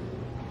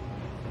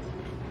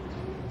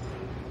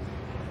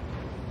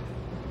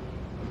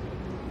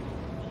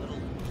 A little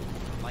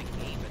like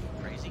me,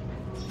 but crazy.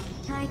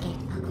 Target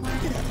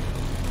acquired.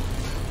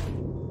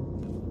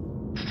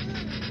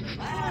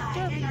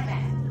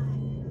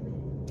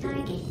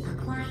 Target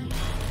acquired.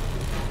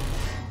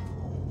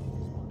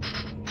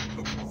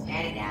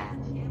 Stand down.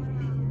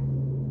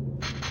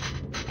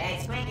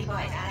 Hey, Squinky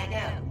boys, how'd I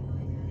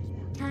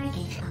do?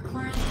 Target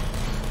acquired.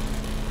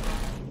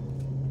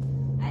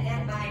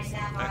 Identify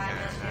yourself or I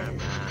will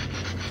shoot.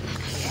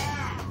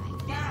 Yeah,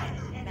 got it,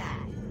 didn't I?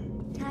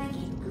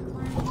 Target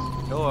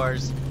acquired.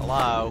 Doors.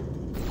 Hello.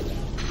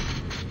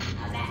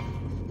 How's that?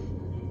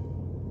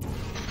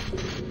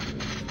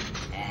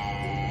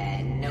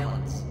 No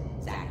one's.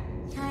 Sorry.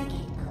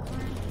 Target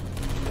acquired.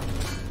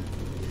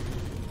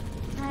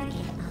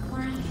 Target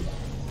acquired.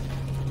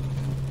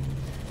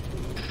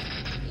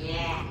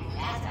 Yeah,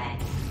 that's right.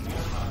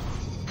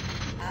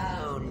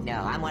 Oh no,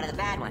 I'm one of the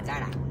bad ones,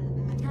 aren't I?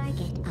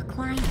 Target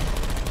acquired.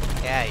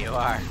 Yeah, you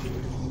are.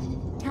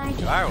 Target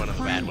You are one of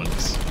the bad acquired.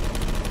 ones.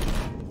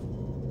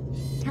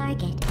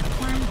 Target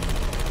acquired.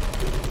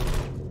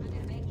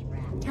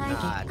 Target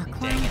Ah, dang it.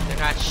 acquired. They're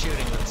not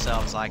shooting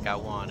themselves like I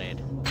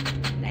wanted.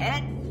 I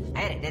hit it? I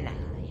hit it, didn't I?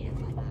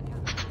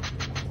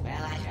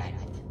 Well, I tried.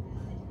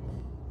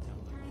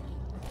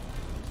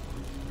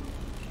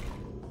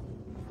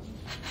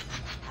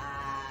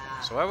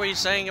 So what were you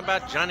saying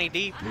about Johnny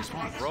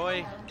Depp?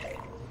 Roy?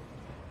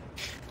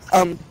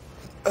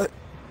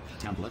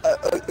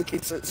 Template. Okay,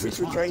 so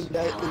Johnny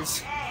Depp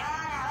is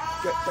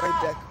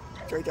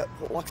Johnny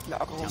Depp walks in the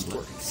alcohol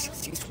store,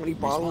 sees 20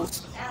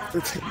 bottles for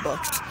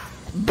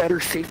 $10. Better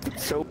safe than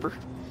sober.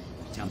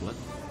 Template.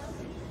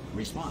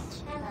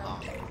 Response.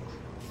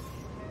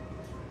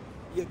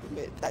 You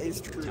admit that is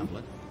true.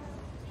 Template.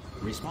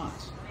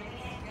 Response.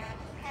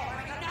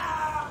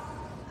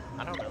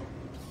 I don't know.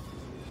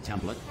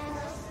 Template.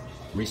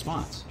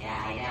 Response.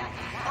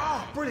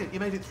 Oh, brilliant, you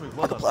made it through.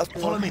 Well done. Plasma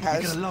Follow me, you're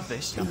has gonna love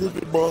this. a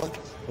little bug.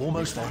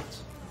 Almost there.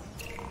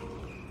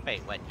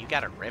 Wait, what? You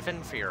got a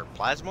ribbon for your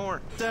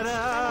plasmor?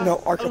 Ta-da!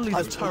 No, Arca Only the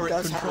Plasma turret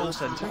does control have a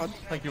center. bug.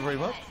 Thank you very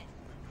much.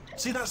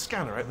 See that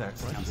scanner out there?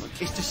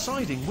 Right? It's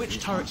deciding which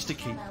turrets to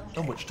keep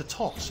and which to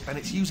toss, and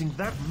it's using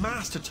that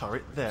master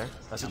turret there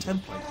as a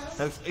template.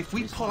 Now, if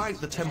we pull out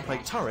the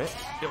template turret,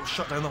 it'll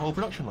shut down the whole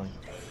production line.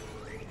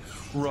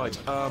 Right,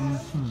 I'm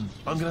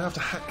gonna have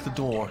to hack the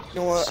door You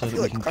know what? so I that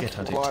feel we like can I get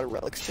have at a lot it. of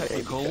relics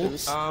today Cool.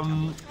 because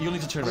You'll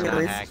need to turn He's around. not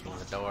Really? hacking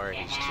the door,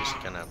 he's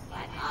just gonna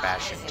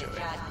bash into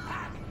it.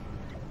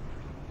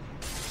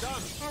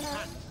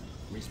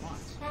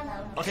 Response.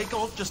 Okay,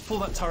 go on, just pull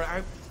that turret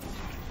out.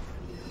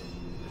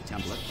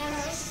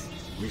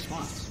 Template.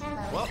 Response.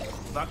 Well,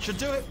 that should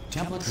do it.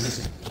 Template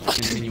missing.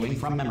 Continuing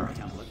from memory.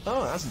 Template.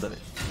 Oh, it hasn't done it.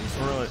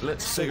 Alright,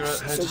 let's figure out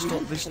how to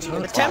stop this The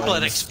turret.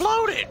 template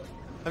exploded!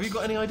 Have you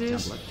got any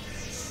ideas?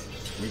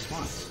 Template.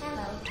 Response.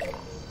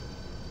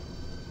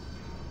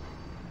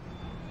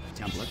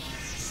 Template.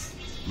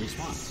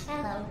 Response.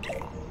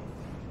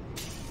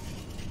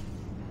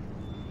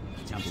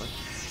 Template.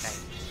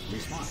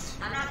 Response.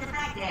 I'm not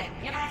defective.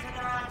 You answered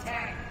the wrong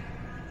turn.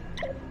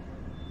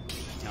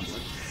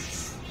 Template.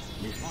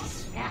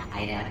 Response. Yeah,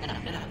 I know.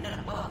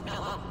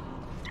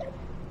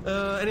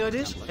 Whoa. Any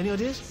ideas? Any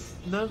ideas?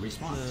 No?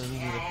 Response.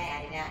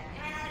 Yeah, give me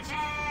another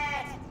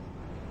chance.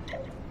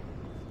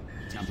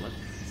 Template.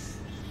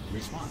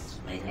 Response.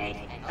 Please wait.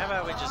 How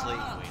about we just leave,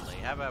 Wheatley?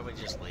 How about we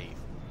just leave?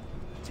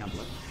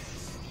 Template.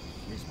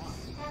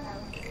 Response.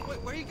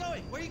 Wait, where are you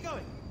going? Where are you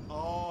going?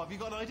 Oh, have you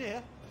got an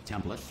idea?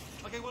 Template.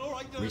 Okay, well,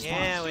 alright. Response.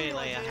 Yeah,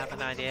 Wheatley, I have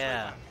an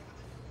idea.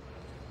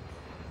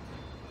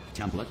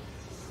 Template.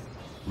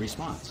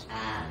 Response.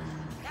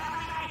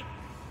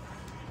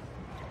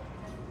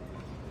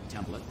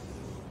 Template.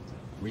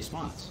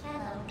 Response.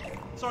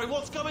 Sorry,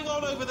 what's going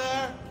on over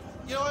there?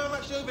 You know, I'm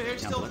actually over here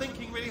still Template.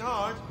 thinking really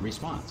hard.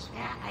 Response.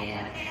 Yeah, I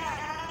know.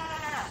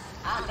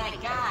 Oh,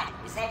 thank God.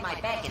 You saved my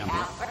bacon,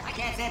 pal. I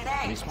can't say a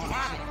thing. Response. Just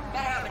happened.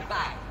 Better open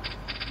fire.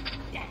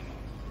 Yeah.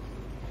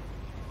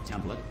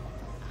 Template.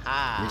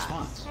 Ah.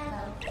 Response.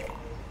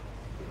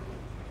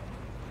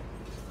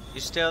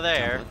 You still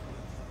there?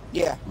 Template.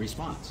 Yeah.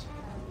 Response.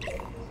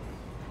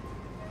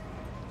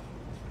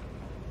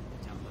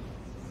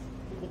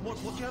 What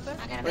do you have there?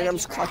 My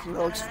name's Cracking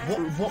Dogs.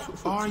 What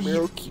are you?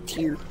 Milky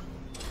Tear.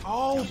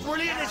 Oh,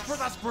 brilliant!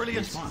 That's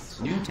brilliant. Response.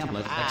 New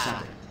template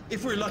accepted.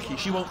 If we're lucky,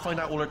 she won't find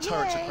out all her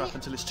turrets are crap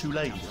until it's too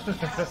late.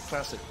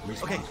 Classic.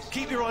 Response. Okay,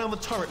 keep your eye on the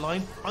turret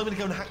line. I'm gonna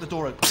go and hack the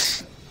door open.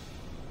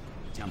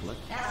 Template.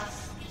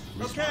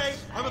 Okay,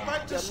 I'm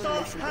about to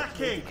start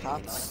hacking.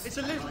 Cats. It's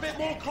a little bit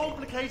more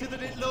complicated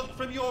than it looked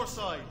from your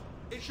side.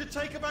 It should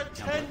take about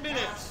 10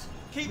 minutes.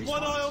 Keep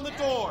one eye on the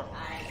door.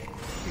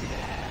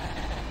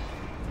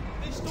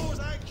 This door's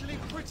actually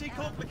pretty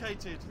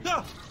complicated.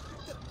 Ah!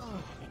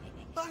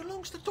 How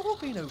long's the door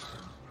been open?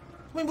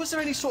 I mean, was there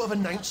any sort of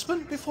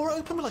announcement before it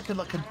opened, like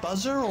a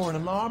buzzer or an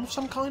alarm of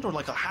some kind, or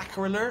like a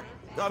hacker alert?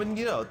 I mean,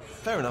 you know,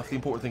 fair enough. The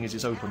important thing is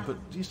it's open, but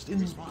just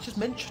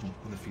mention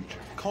in the future,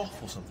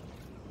 cough or something.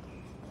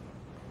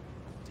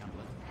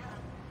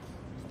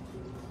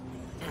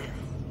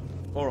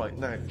 All right,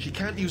 now she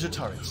can't use her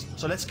turrets,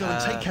 so let's go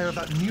and take care of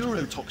that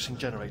neurotoxin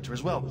generator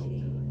as well.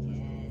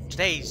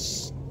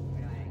 Today's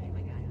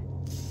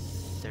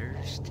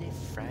Thursday,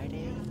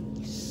 Friday,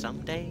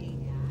 someday,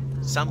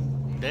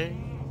 somewhen,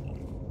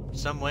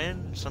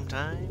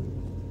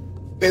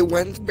 sometime. Hey,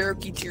 when's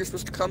Milky Tear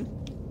supposed to come?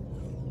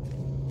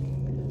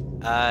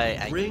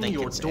 I Bring think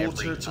your it's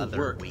daughter every to other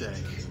work week.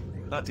 day.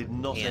 That did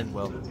not Yeah. end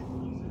well.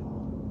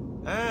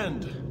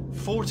 And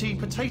 40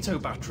 potato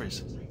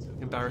batteries.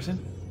 Embarrassing.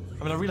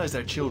 I mean, I realise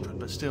they're children,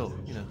 but still,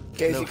 you know.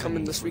 Okay, is no he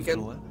coming this hanging fruit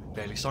and weekend? all that.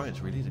 Barely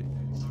science, really, is it?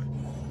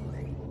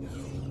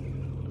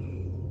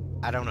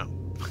 I don't know.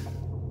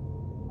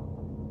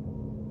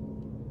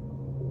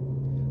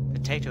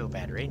 Potato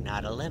battery,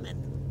 not a lemon.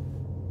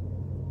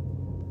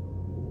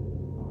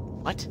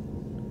 What?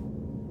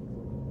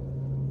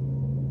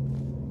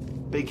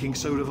 Baking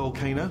soda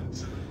volcano.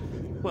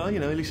 Well, you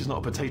know, at least it's not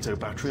a potato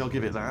battery, I'll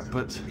give it that,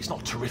 but it's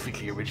not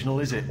terrifically original,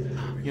 is it?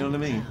 You know what I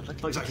mean?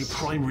 Not exactly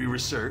primary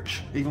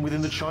research, even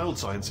within the child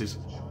sciences.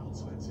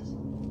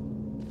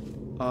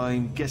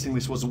 I'm guessing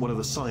this wasn't one of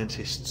the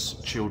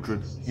scientists'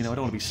 children. You know, I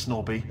don't want to be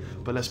snobby,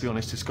 but let's be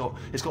honest, it's got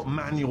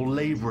manual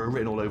labourer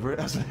written all over it,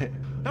 hasn't it?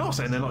 I'm not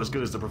saying they're not as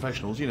good as the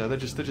professionals, you know, they're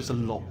just a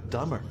lot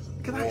dumber.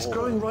 Look at that, it's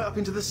growing right up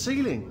into the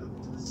ceiling.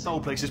 The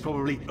whole place is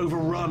probably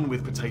overrun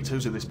with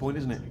potatoes at this point,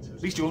 isn't it?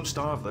 At least you won't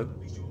starve, though.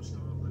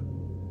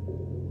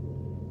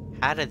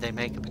 How did they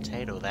make a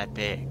potato that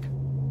big?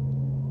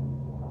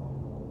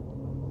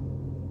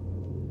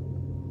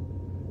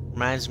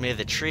 Reminds me of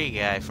the tree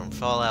guy from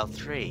Fallout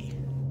 3.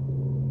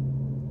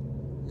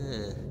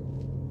 Ugh.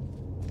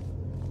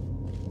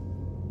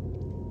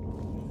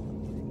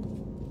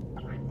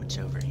 What's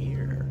over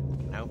here?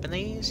 Can I open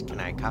these? Can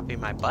I copy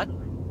my butt?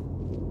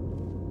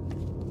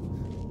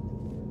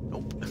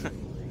 Nope.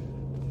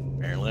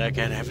 Apparently I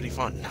can't have any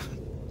fun.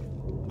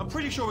 I'm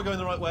pretty sure we're going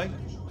the right way,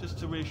 just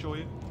to reassure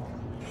you.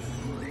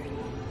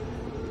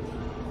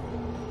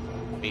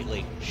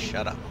 Wheatley,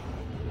 shut up.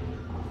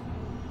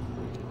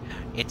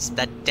 It's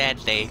the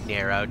deadly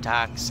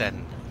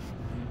neurotoxin.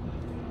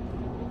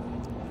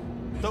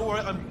 Don't worry,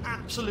 I'm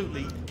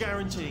absolutely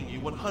guaranteeing you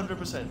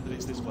 100% that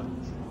it's this way.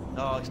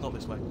 No, it's not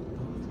this way.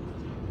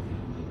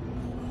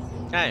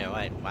 Hey,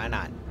 wait, why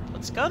not?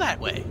 Let's go that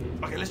way.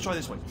 Okay, let's try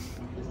this way.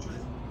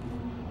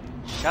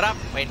 Shut up,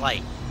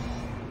 Wheatley.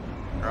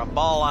 You're a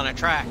ball on a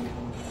track.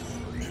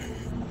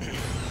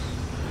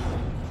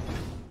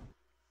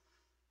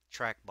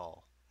 Track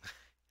ball.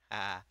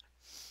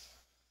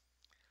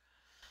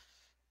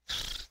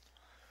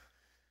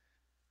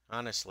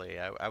 Honestly,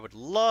 I would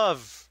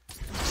love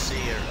to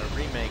see a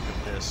remake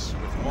of this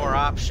with more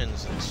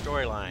options and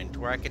storyline, to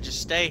where I could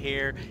just stay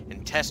here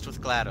and test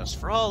with GLaDOS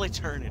for all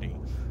eternity.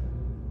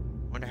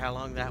 Wonder how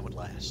long that would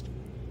last.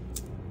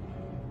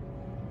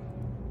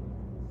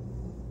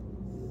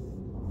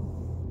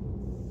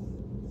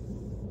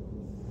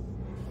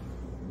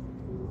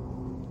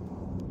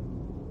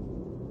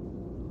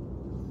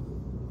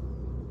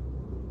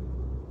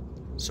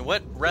 So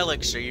what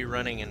relics are you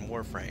running in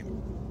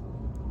Warframe?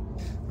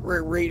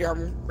 Right,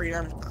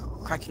 I'm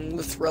cracking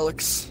with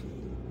relics.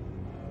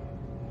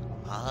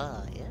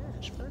 Ah,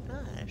 yes, very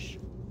nice.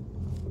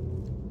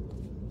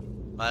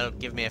 Well,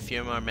 give me a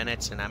few more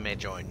minutes and I may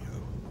join you.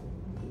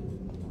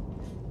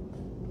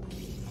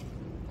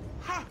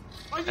 Ha!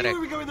 I knew we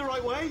were going the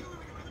right way.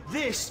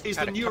 This is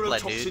the Got a couple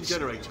of neurotoxin dudes.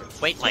 generator.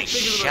 Wait, like, Bigger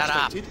than I shut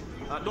up. expected.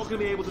 Not going to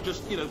be able to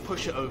just,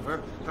 push it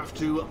over. Have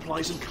to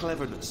apply some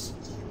cleverness.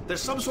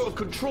 There's some sort of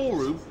control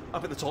room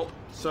up at the top,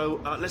 so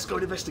let's go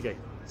and investigate.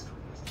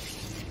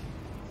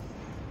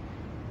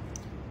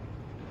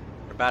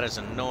 They're about as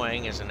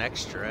annoying as an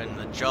extra in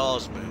the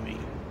Jaws movie.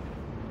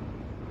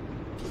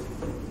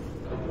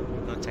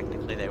 No,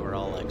 technically they were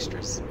all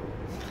extras.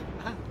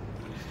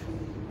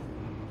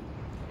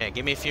 Yeah,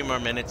 give me a few more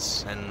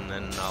minutes and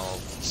then I'll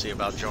see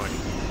about joining.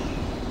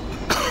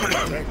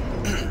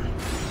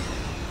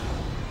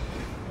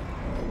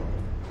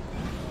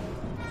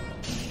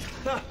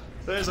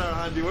 There's our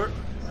handiwork.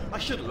 I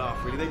shouldn't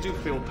laugh, really. They do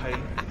feel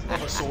pain,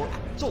 of a sort.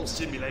 It's all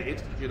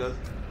simulated,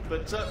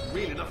 but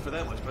real enough for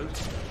them, I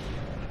suppose.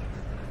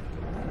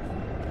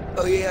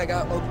 Oh yeah, I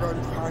got over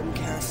on Crime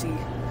Cassie.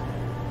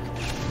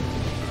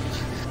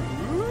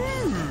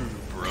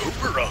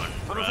 Broker on.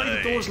 I'm afraid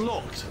the door's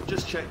locked.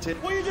 Just checked it.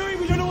 What are you doing?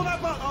 We don't know what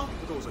that button. Oh,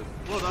 the door's open.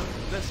 Well done.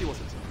 Let's see what's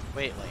inside.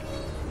 Wait,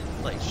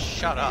 like,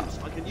 shut up.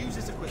 I can use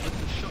this equipment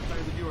to shut down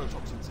the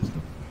neurotoxin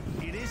system.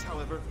 It is,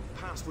 however,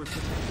 password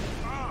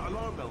protected.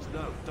 Alarm bells.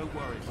 No, don't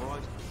worry. All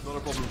right, not a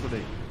problem for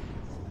me.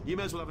 You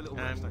may as well have a little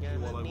rest actually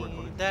while I work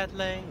on it. That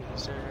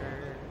laser.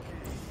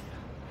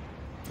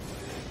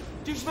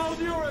 Do you smell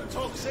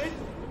neurotoxin?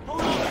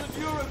 Hold on, the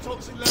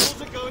neurotoxin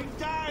levels are going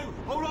down.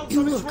 Hold on, You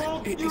something's look,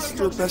 wrong. it's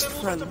your best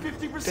Neurotoxin friend, levels up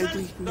to 50%.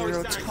 deadly No, it's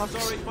down.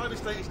 neurotoxin. Sorry, my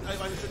mistake.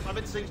 I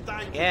meant to say it's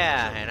down.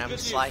 Yeah, and I'm Good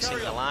news, slicing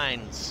carry the on.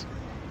 lines.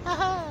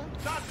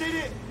 That did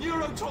it.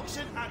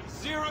 Neurotoxin at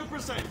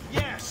 0%.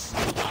 Yes.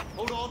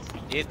 Hold on.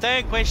 You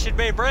think we should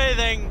be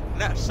breathing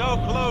not so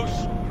close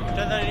to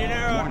the Warning.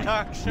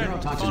 neurotoxin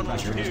Neurotoxin funnel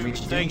pressure has tube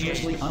reached thingy?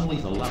 dangerously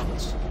unlethal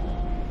levels.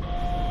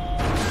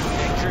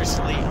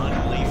 Dangerously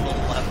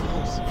unlethal levels.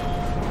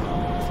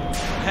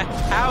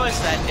 How is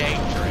that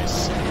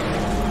dangerous?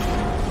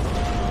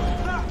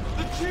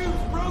 The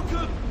tube's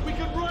broken. We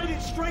can ride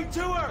it straight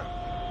to her.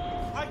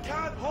 I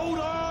can't. Hold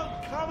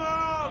on. Come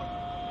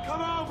on.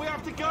 Come on. We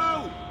have to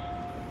go.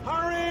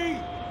 Hurry.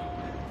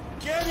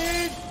 Get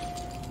in.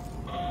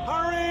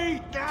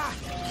 Hurry.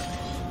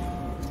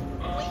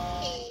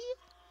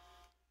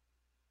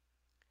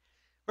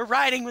 We're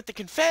riding with the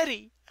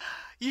confetti.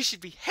 You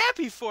should be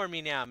happy for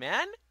me now,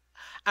 man.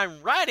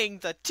 I'm riding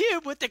the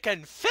tube with the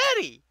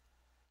confetti.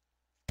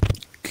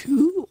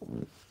 Cool.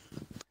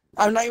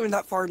 I'm not even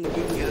that far in the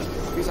game yet,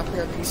 because I'm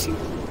playing on PC.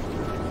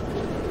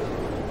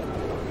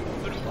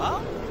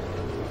 What?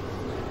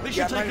 This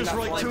Yeah, should I'm take us not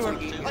right even to that her. far in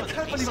the game. I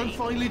can't believe I'm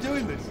finally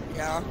doing this.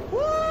 Yeah.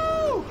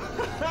 Woo!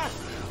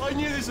 I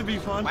knew this would be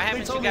fun. Why They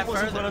haven't told you me it got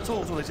wasn't further? fun at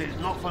all, so they said it's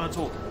not fun at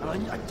all. And I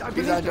Because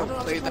believed I it. don't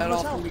I'm play not that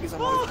myself. often, because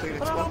I'm always playing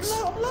But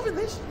Xbox. I'm loving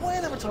this. Why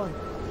another time?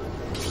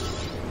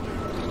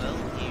 Well,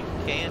 you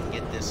can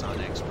get this on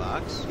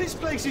Xbox. This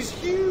place is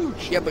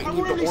huge. Yeah, but you and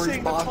need we're the only orange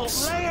seeing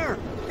box. the top layer.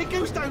 It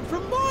goes down for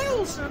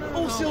miles.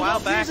 All A sealed while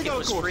off back, years it ago,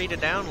 was of course. free to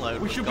download. We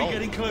with should gold. be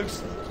getting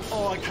close.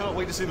 Oh, I can't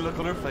wait to see the look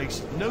on her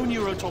face. No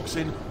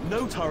neurotoxin,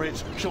 no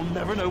turrets. She'll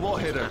never know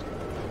what hit her.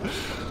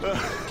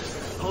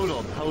 Hold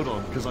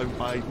on, because I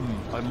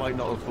might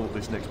not have thought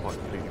this next part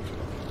through.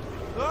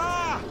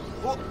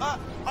 Well,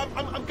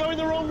 I'm going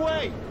the wrong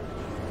way.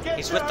 Get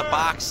He's to with the her.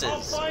 boxes. I'll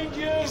find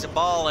you. He's a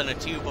ball in a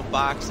tube of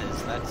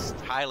boxes. That's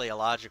highly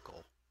illogical.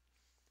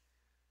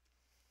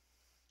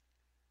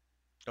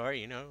 Or,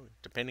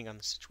 depending on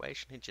the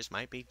situation, it just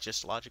might be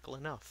just logical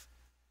enough.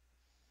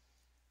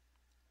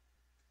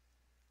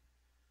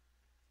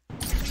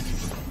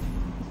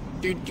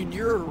 Dude,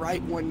 you're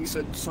right when you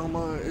said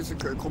Soma is a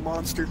critical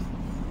monster.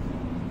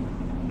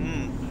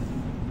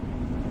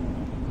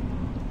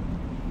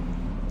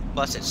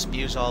 Plus, it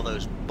spews all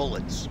those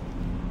bullets.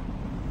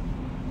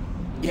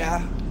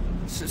 Yeah.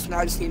 So now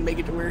I just need to make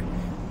it to where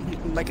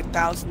like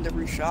 1,000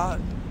 every shot.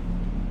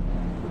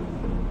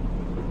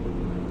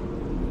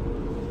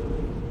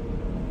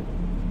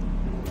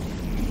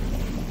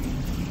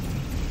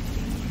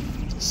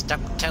 Stop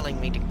telling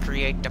me to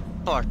create a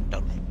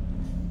portal.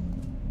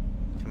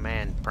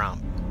 Command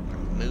prompt.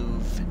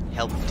 Remove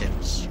help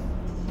tips.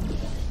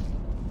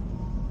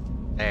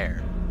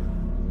 There.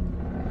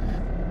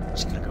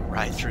 Just gonna go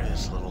right through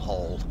this little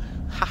hole.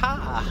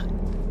 Haha!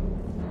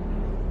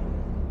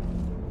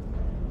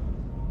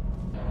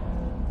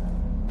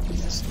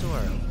 Is this door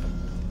open?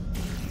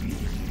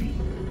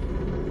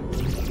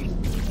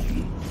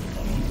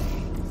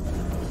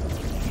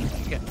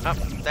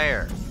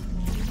 there.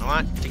 I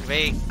want to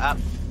be up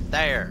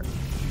there.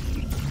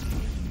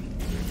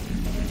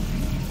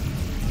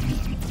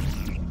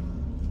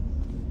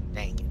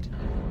 Dang it.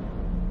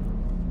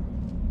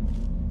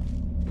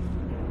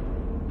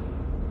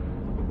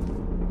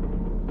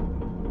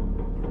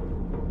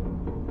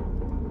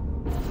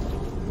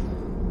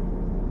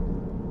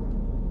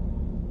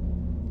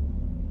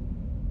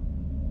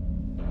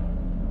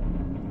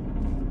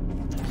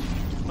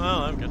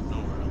 Well, I've got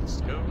nowhere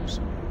else to go,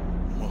 so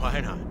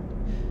why not?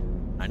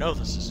 I know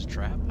this is a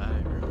trap. I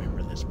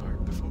remember this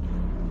part before.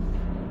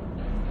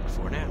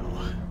 Before now.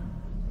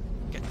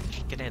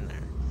 Get in there.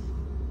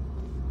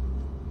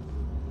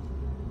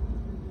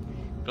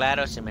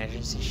 GLaDOS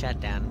emergency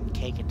shutdown.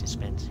 Cake and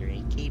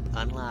dispensary. Keep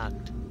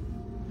unlocked.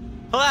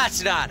 Well,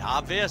 that's not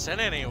obvious in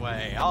any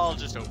way. I'll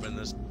just open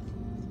this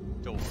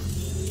door.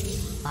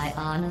 I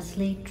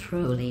honestly,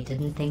 truly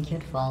didn't think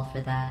you'd fall for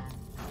that.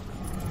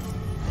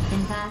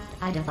 In fact,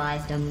 I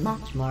devised a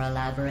much more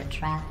elaborate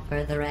trap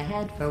further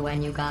ahead for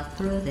when you got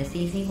through this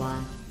easy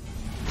one.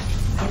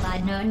 If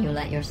I'd known you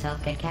let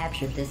yourself get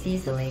captured this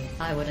easily,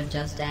 I would have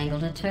just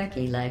dangled a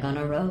turkey leg on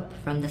a rope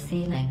from the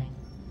ceiling.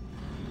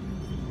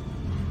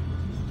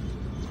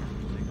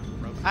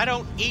 I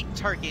don't eat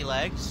turkey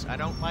legs. I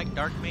don't like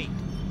dark meat.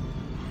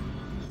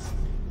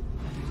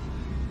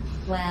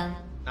 Well,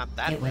 Not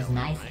that it was well,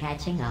 nice right?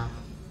 catching up.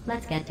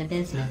 Let's get to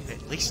business.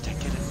 At least I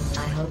get it.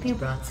 I hope you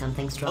brought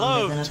something stronger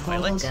Hello, than a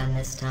portal toilets. gun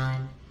this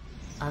time.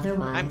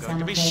 Otherwise, I'm going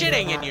to be afraid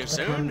shitting you'll in you have to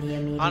become the soon.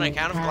 immediate On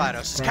account of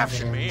past GLaDOS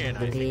captured me, and president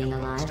of I the think Being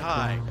I'm going to Alive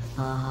die.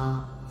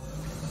 Club.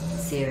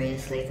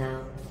 Seriously,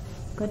 though.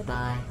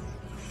 Goodbye.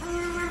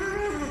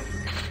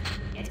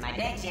 It's my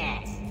big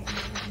chance.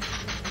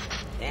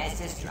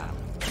 This is trouble.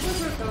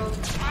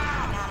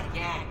 Ah, not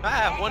again.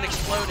 Ah, one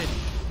exploded.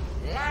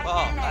 Not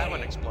Oh, the that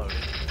one lady. exploded.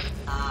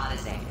 Ah, the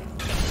second.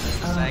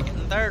 The second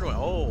and third one.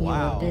 Oh, You were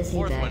wow. busy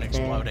Fourth back one there.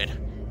 exploded.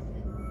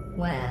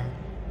 Well,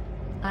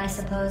 I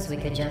suppose we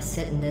could just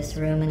sit in this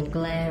room and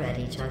glare at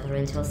each other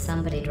until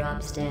somebody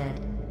drops dead.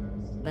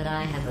 But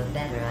I have a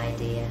better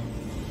idea.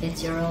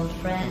 It's your old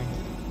friend,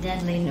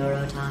 deadly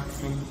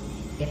neurotoxin.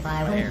 If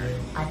I were Where? you,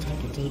 I'd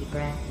take a deep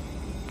breath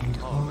and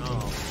Oh, hold no.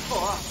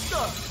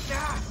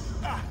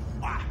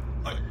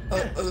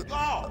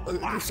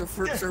 So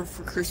for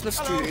Christmas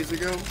 2 days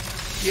ago,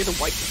 he had a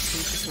white from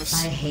it.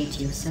 Christmas. I hate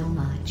you so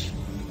much.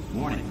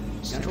 Warning.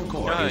 Central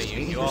core No, is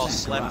 80% you all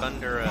slept corrupt.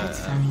 under That's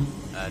funny.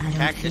 I a don't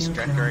cactus feel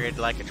decorated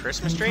like a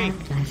Christmas In tree.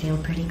 fact, I feel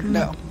pretty good.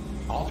 No.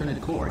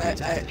 Alternate core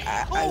detected.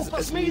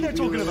 As me they're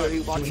talking about.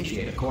 To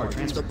initiate a core The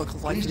transfer, Book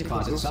of please Life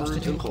deposit for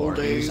substitute whole core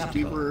in days.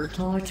 receptacle.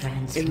 Core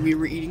transfer. And we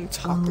were eating Oh,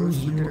 tacos for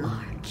you dinner,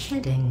 are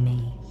kidding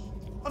me.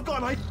 I've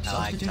got an idea. I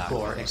like Substitute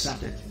core tacos.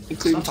 accepted.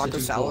 including taco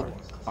Substitute salad. core.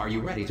 Are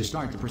you ready to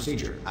start the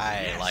procedure?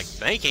 I like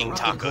making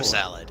Corrupted taco core.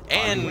 salad Are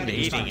you and ready to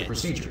eating start the it.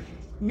 procedure?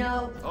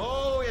 No.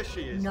 Oh, yes,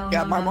 she is. No,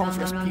 Yeah, no, my no, mom's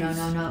no, no, recipes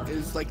no, no, no.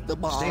 is like the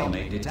bomb.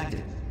 Stalemate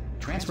detected.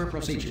 Transfer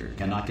procedure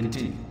cannot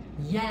continue.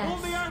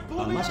 Yes.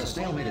 Unless a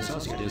stalemate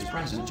associate is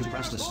present to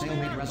press the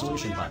stalemate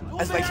resolution button.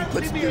 As like he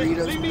puts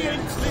Doritos Leave in me there.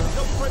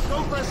 in.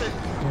 Don't press it.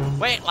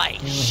 Wait, like,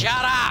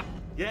 shut up!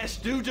 Yes,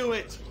 do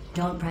it.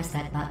 Don't press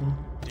that button.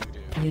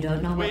 Doo-doo. You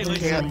don't know what Wait, you're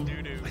listen.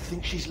 doing. Doo-doo. I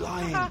think she's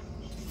lying.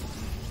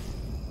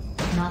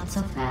 Not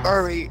so fast.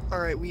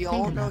 Alright, we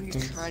all Think know about he's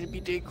this. trying to be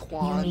You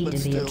Daquan, need but to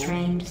be still. a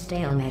trained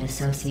stalemate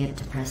associate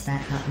to press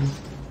that button.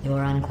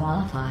 You're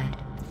unqualified.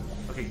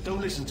 Okay, don't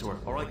listen to her,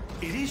 all right?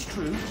 It is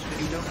true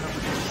that you don't have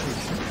the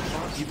concentration,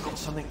 but you've got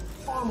something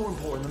far more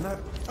important than that.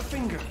 A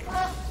finger.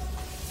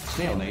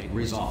 Stalemate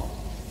resolved.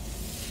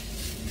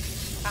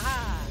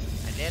 Haha!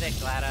 I did it,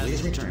 GLaDOS.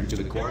 Please return to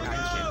the core Don't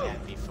guidance. shoot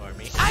that before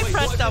me. I Wait,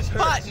 pressed what the if this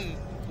hurts? button!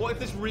 What if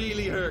this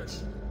really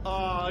hurts? Oh,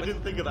 I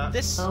didn't think of that.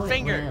 This Oh,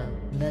 finger. it will.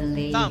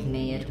 Believe Thumb.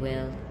 me, it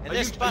will. And Are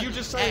this you button.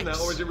 just saying X.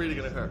 that, or is it really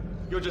going to hurt?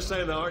 You're just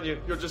saying that, aren't you?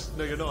 You're just...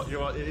 No, you're not.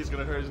 It is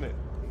going to hurt, isn't it?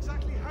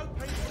 Exactly how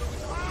painful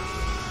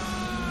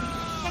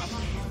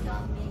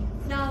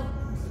No!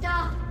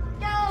 Stop!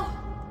 No!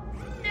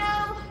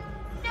 No!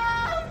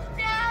 No!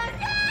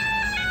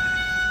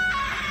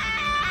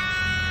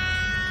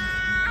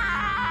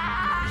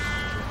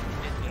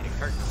 Didn't need a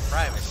curtain of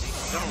privacy.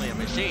 She's only a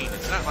machine.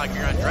 It's not like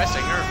you're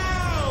undressing her.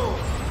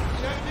 Oh!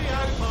 Check me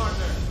out,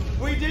 partner.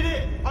 We did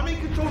it! I'm in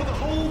control of the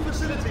whole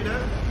facility now.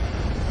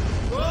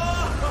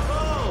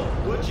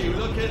 Whoa! Would you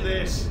look at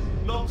this?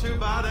 Not too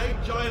bad, eh?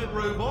 Giant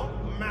robot.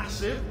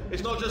 Massive.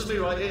 It's not just me,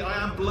 right?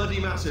 I am bloody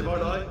massive,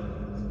 aren't I?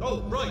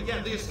 Oh, right,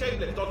 yeah, the escape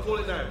lift. I'll call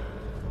it now.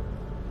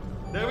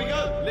 There we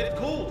go. Lift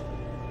called.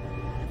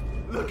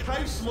 Look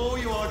how small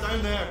you are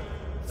down there.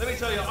 Let me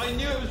tell you, I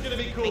knew it was going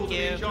to be cool Thank to be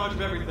you. in charge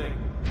of everything.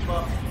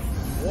 But,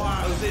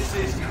 wow, this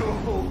is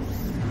cool.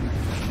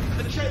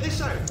 And check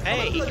this out.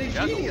 Hey, I'm a he bloody can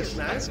juggle. genius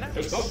now. That's nice.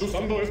 Estás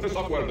usando este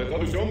software de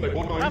traducción de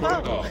forma Bravo.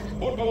 incorrecta.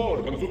 Por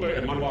favor, consulte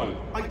el manual.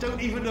 I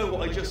don't even know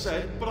what I just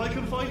said, but I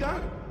can find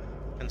out.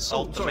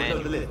 Consult the sorry, no,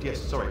 the manual. lift.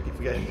 Yes, sorry, keep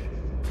forgetting.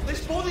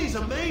 This body's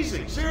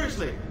amazing,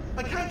 seriously.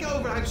 I can't get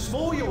over how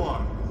small you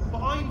are,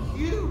 but I'm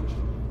huge.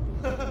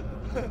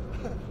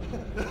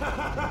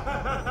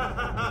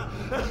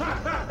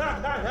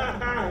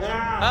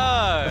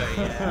 Oh,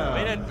 yeah,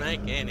 we didn't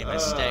make any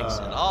mistakes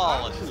at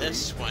all in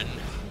this one.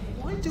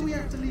 Why do we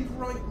have to leave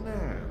right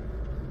now?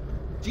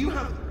 Do you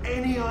have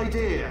any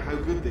idea how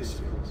good this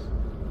feels?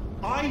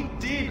 I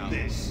did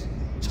this.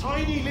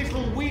 Tiny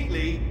little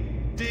Wheatley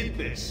did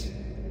this.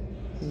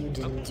 You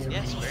didn't do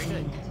yes, anything.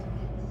 very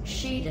good.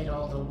 She did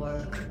all the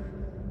work.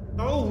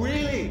 Oh,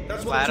 really?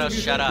 That's what GLaDOS,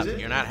 you shut think, up. is it?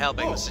 You're not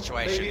helping the Oh,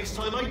 situation. Maybe it's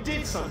time I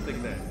did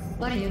something then.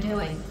 What are you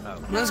doing?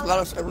 When has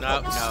GLaDOS ever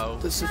helped no.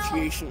 the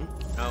situation?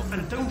 No.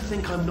 And don't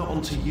think I'm not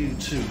onto you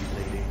too,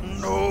 lady.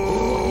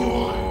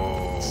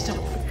 No.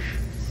 Selfish.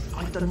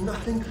 I've done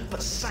nothing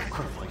but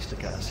sacrifice to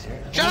get us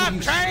here. Shut All up,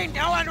 you- Train!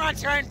 No one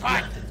wants your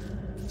input!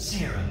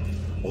 Sarah,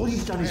 all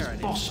you've done is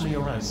boss me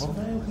around. Well,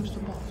 now who's the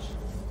boss?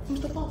 Who's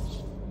the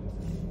boss?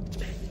 It's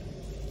me.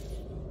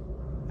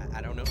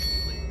 I don't know.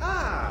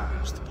 Ah!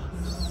 Who's the boss?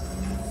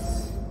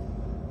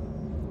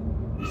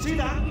 See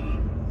that?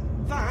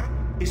 That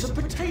is a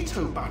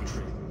potato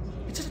battery.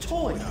 It's a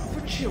toy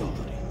for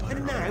children.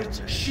 And now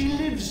she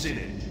lives in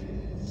it.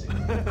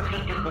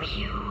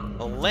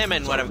 A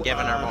lemon would have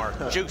given her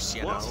more juice,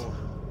 you What? know.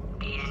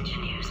 The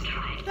engineers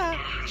tried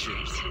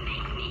everything to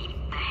make me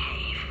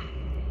behave.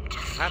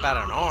 How about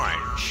an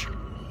orange?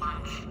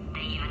 Once,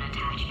 they even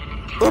attached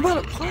an What about a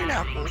intelligence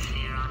pineapple?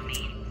 sphere on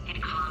me.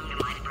 It clung to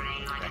my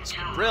brain like That's a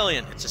tumor.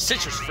 brilliant. It's a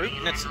citrus fruit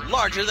and it's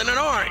larger than an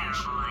orange.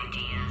 Terrible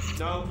ideas.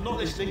 No, not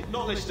listening,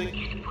 not listening.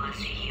 It was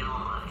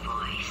your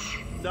voice.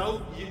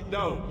 No,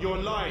 you're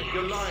lying,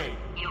 you're lying.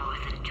 You're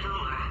the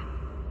tumor.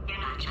 You're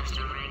not just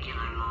a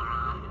regular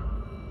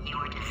moron.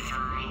 You're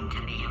designed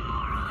to be a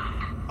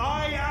moron.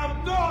 I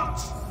am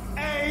not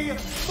a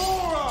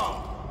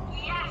moron!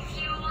 Yes,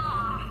 you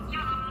are.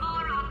 You're the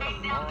moron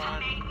they built to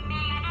make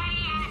me an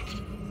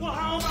idiot. Well,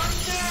 how about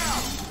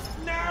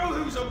now? Now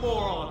who's a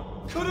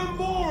moron? Could a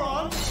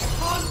moron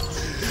hunt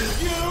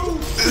you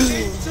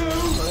into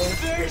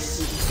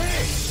this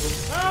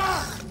pit?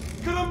 Ah!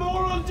 Could a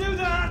moron do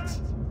that?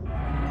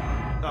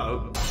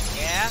 Uh-oh.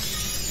 Yeah?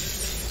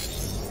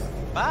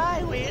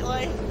 Bye,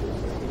 Wheatley.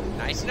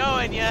 Nice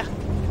knowing ya.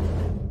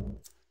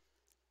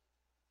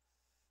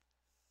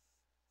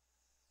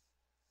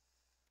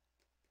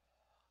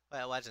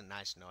 Well, it wasn't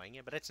nice knowing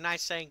you, but it's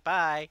nice saying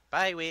bye.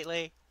 Bye,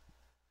 Wheatley.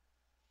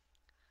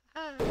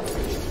 Oh,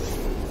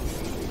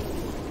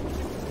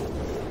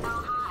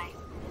 hi.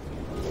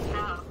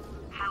 So,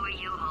 how are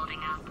you holding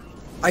up?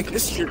 I can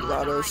just hear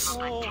GLaDOS.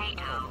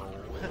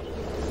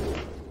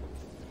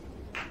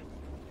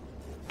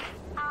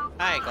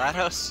 Hi,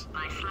 GLaDOS.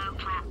 My slow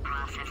clap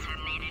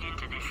processor made it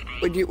into this thing.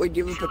 Wait, do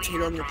you have a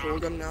potato on your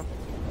program now?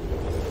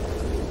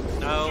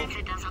 No, Since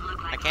it doesn't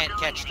look like I can't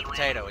it's catch the going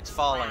potato. anywhere, It's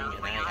falling, well,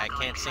 and we're I not can't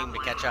going seem to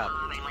somewhere catch up.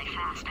 alarmingly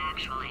fast,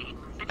 actually.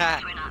 But Ha!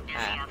 since we're not busy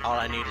other All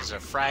I than need that, is a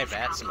fry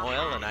vat, some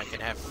oil, and I can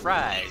have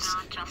fries. he's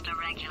not just a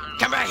regular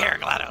Come back here,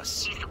 moron.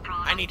 GLaDOS. He's the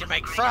product I need to of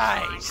make the greatest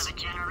minds fries. of a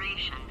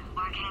generation,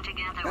 working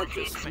together with the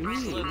That's just express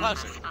mean. A little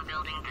closer. purpose of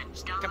building the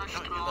Come- dumbest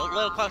come- a moron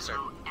little closer.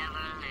 who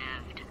ever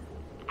lived.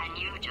 And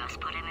you just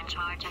put him in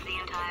charge of the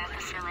entire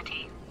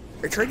facility.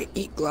 Are you trying to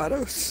eat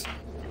GLaDOS?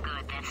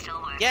 Good, that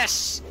still works.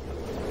 Yes!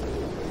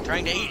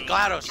 Trying to eat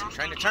GLaDOS and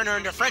trying to turn her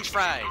into French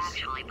fries.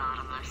 Actually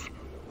bottomless.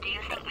 Do you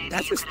think maybe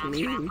That's you just could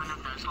unstrap mean. one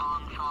of those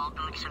long fall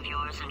boots of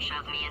yours and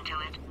shove me into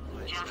it?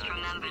 Just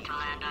remember to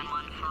land on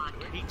one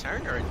foot. He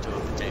turned her into a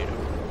potato.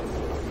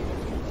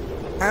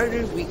 How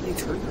did Wheatley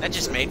turn her? That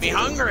just made me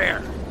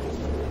hungrier.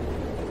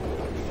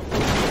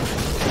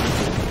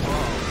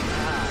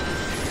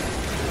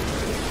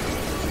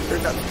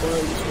 There's that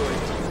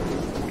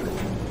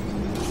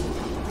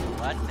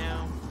What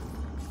now?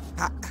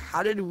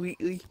 How did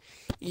Wheatley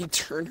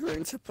turn her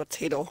into a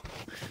potato?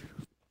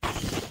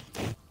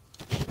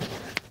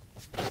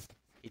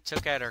 He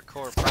took out her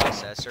core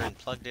processor and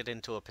plugged it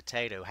into a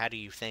potato. How do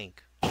you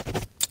think?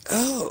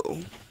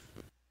 Oh.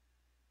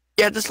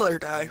 Yeah, just let her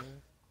die.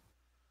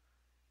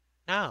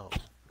 No.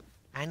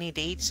 I need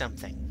to eat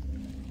something.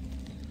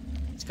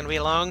 It's gonna be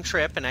a long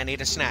trip and I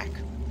need a snack.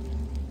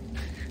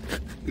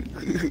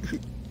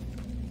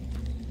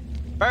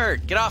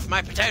 Bird, get off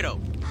my potato!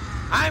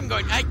 I'm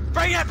going. Hey,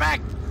 bring it back!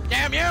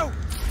 Damn you! I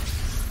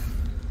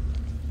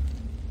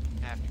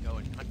have to go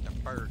and hunt the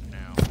bird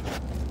now.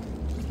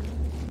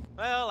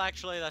 Well,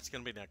 actually, that's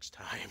gonna be next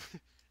time.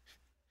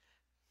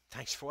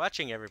 Thanks for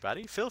watching,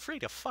 everybody. Feel free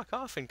to fuck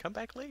off and come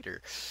back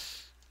later.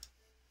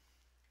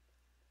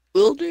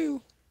 Will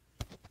do.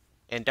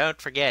 And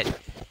don't forget,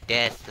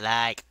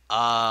 dislike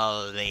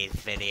all these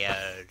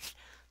videos.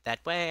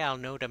 That way I'll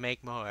know to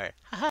make more.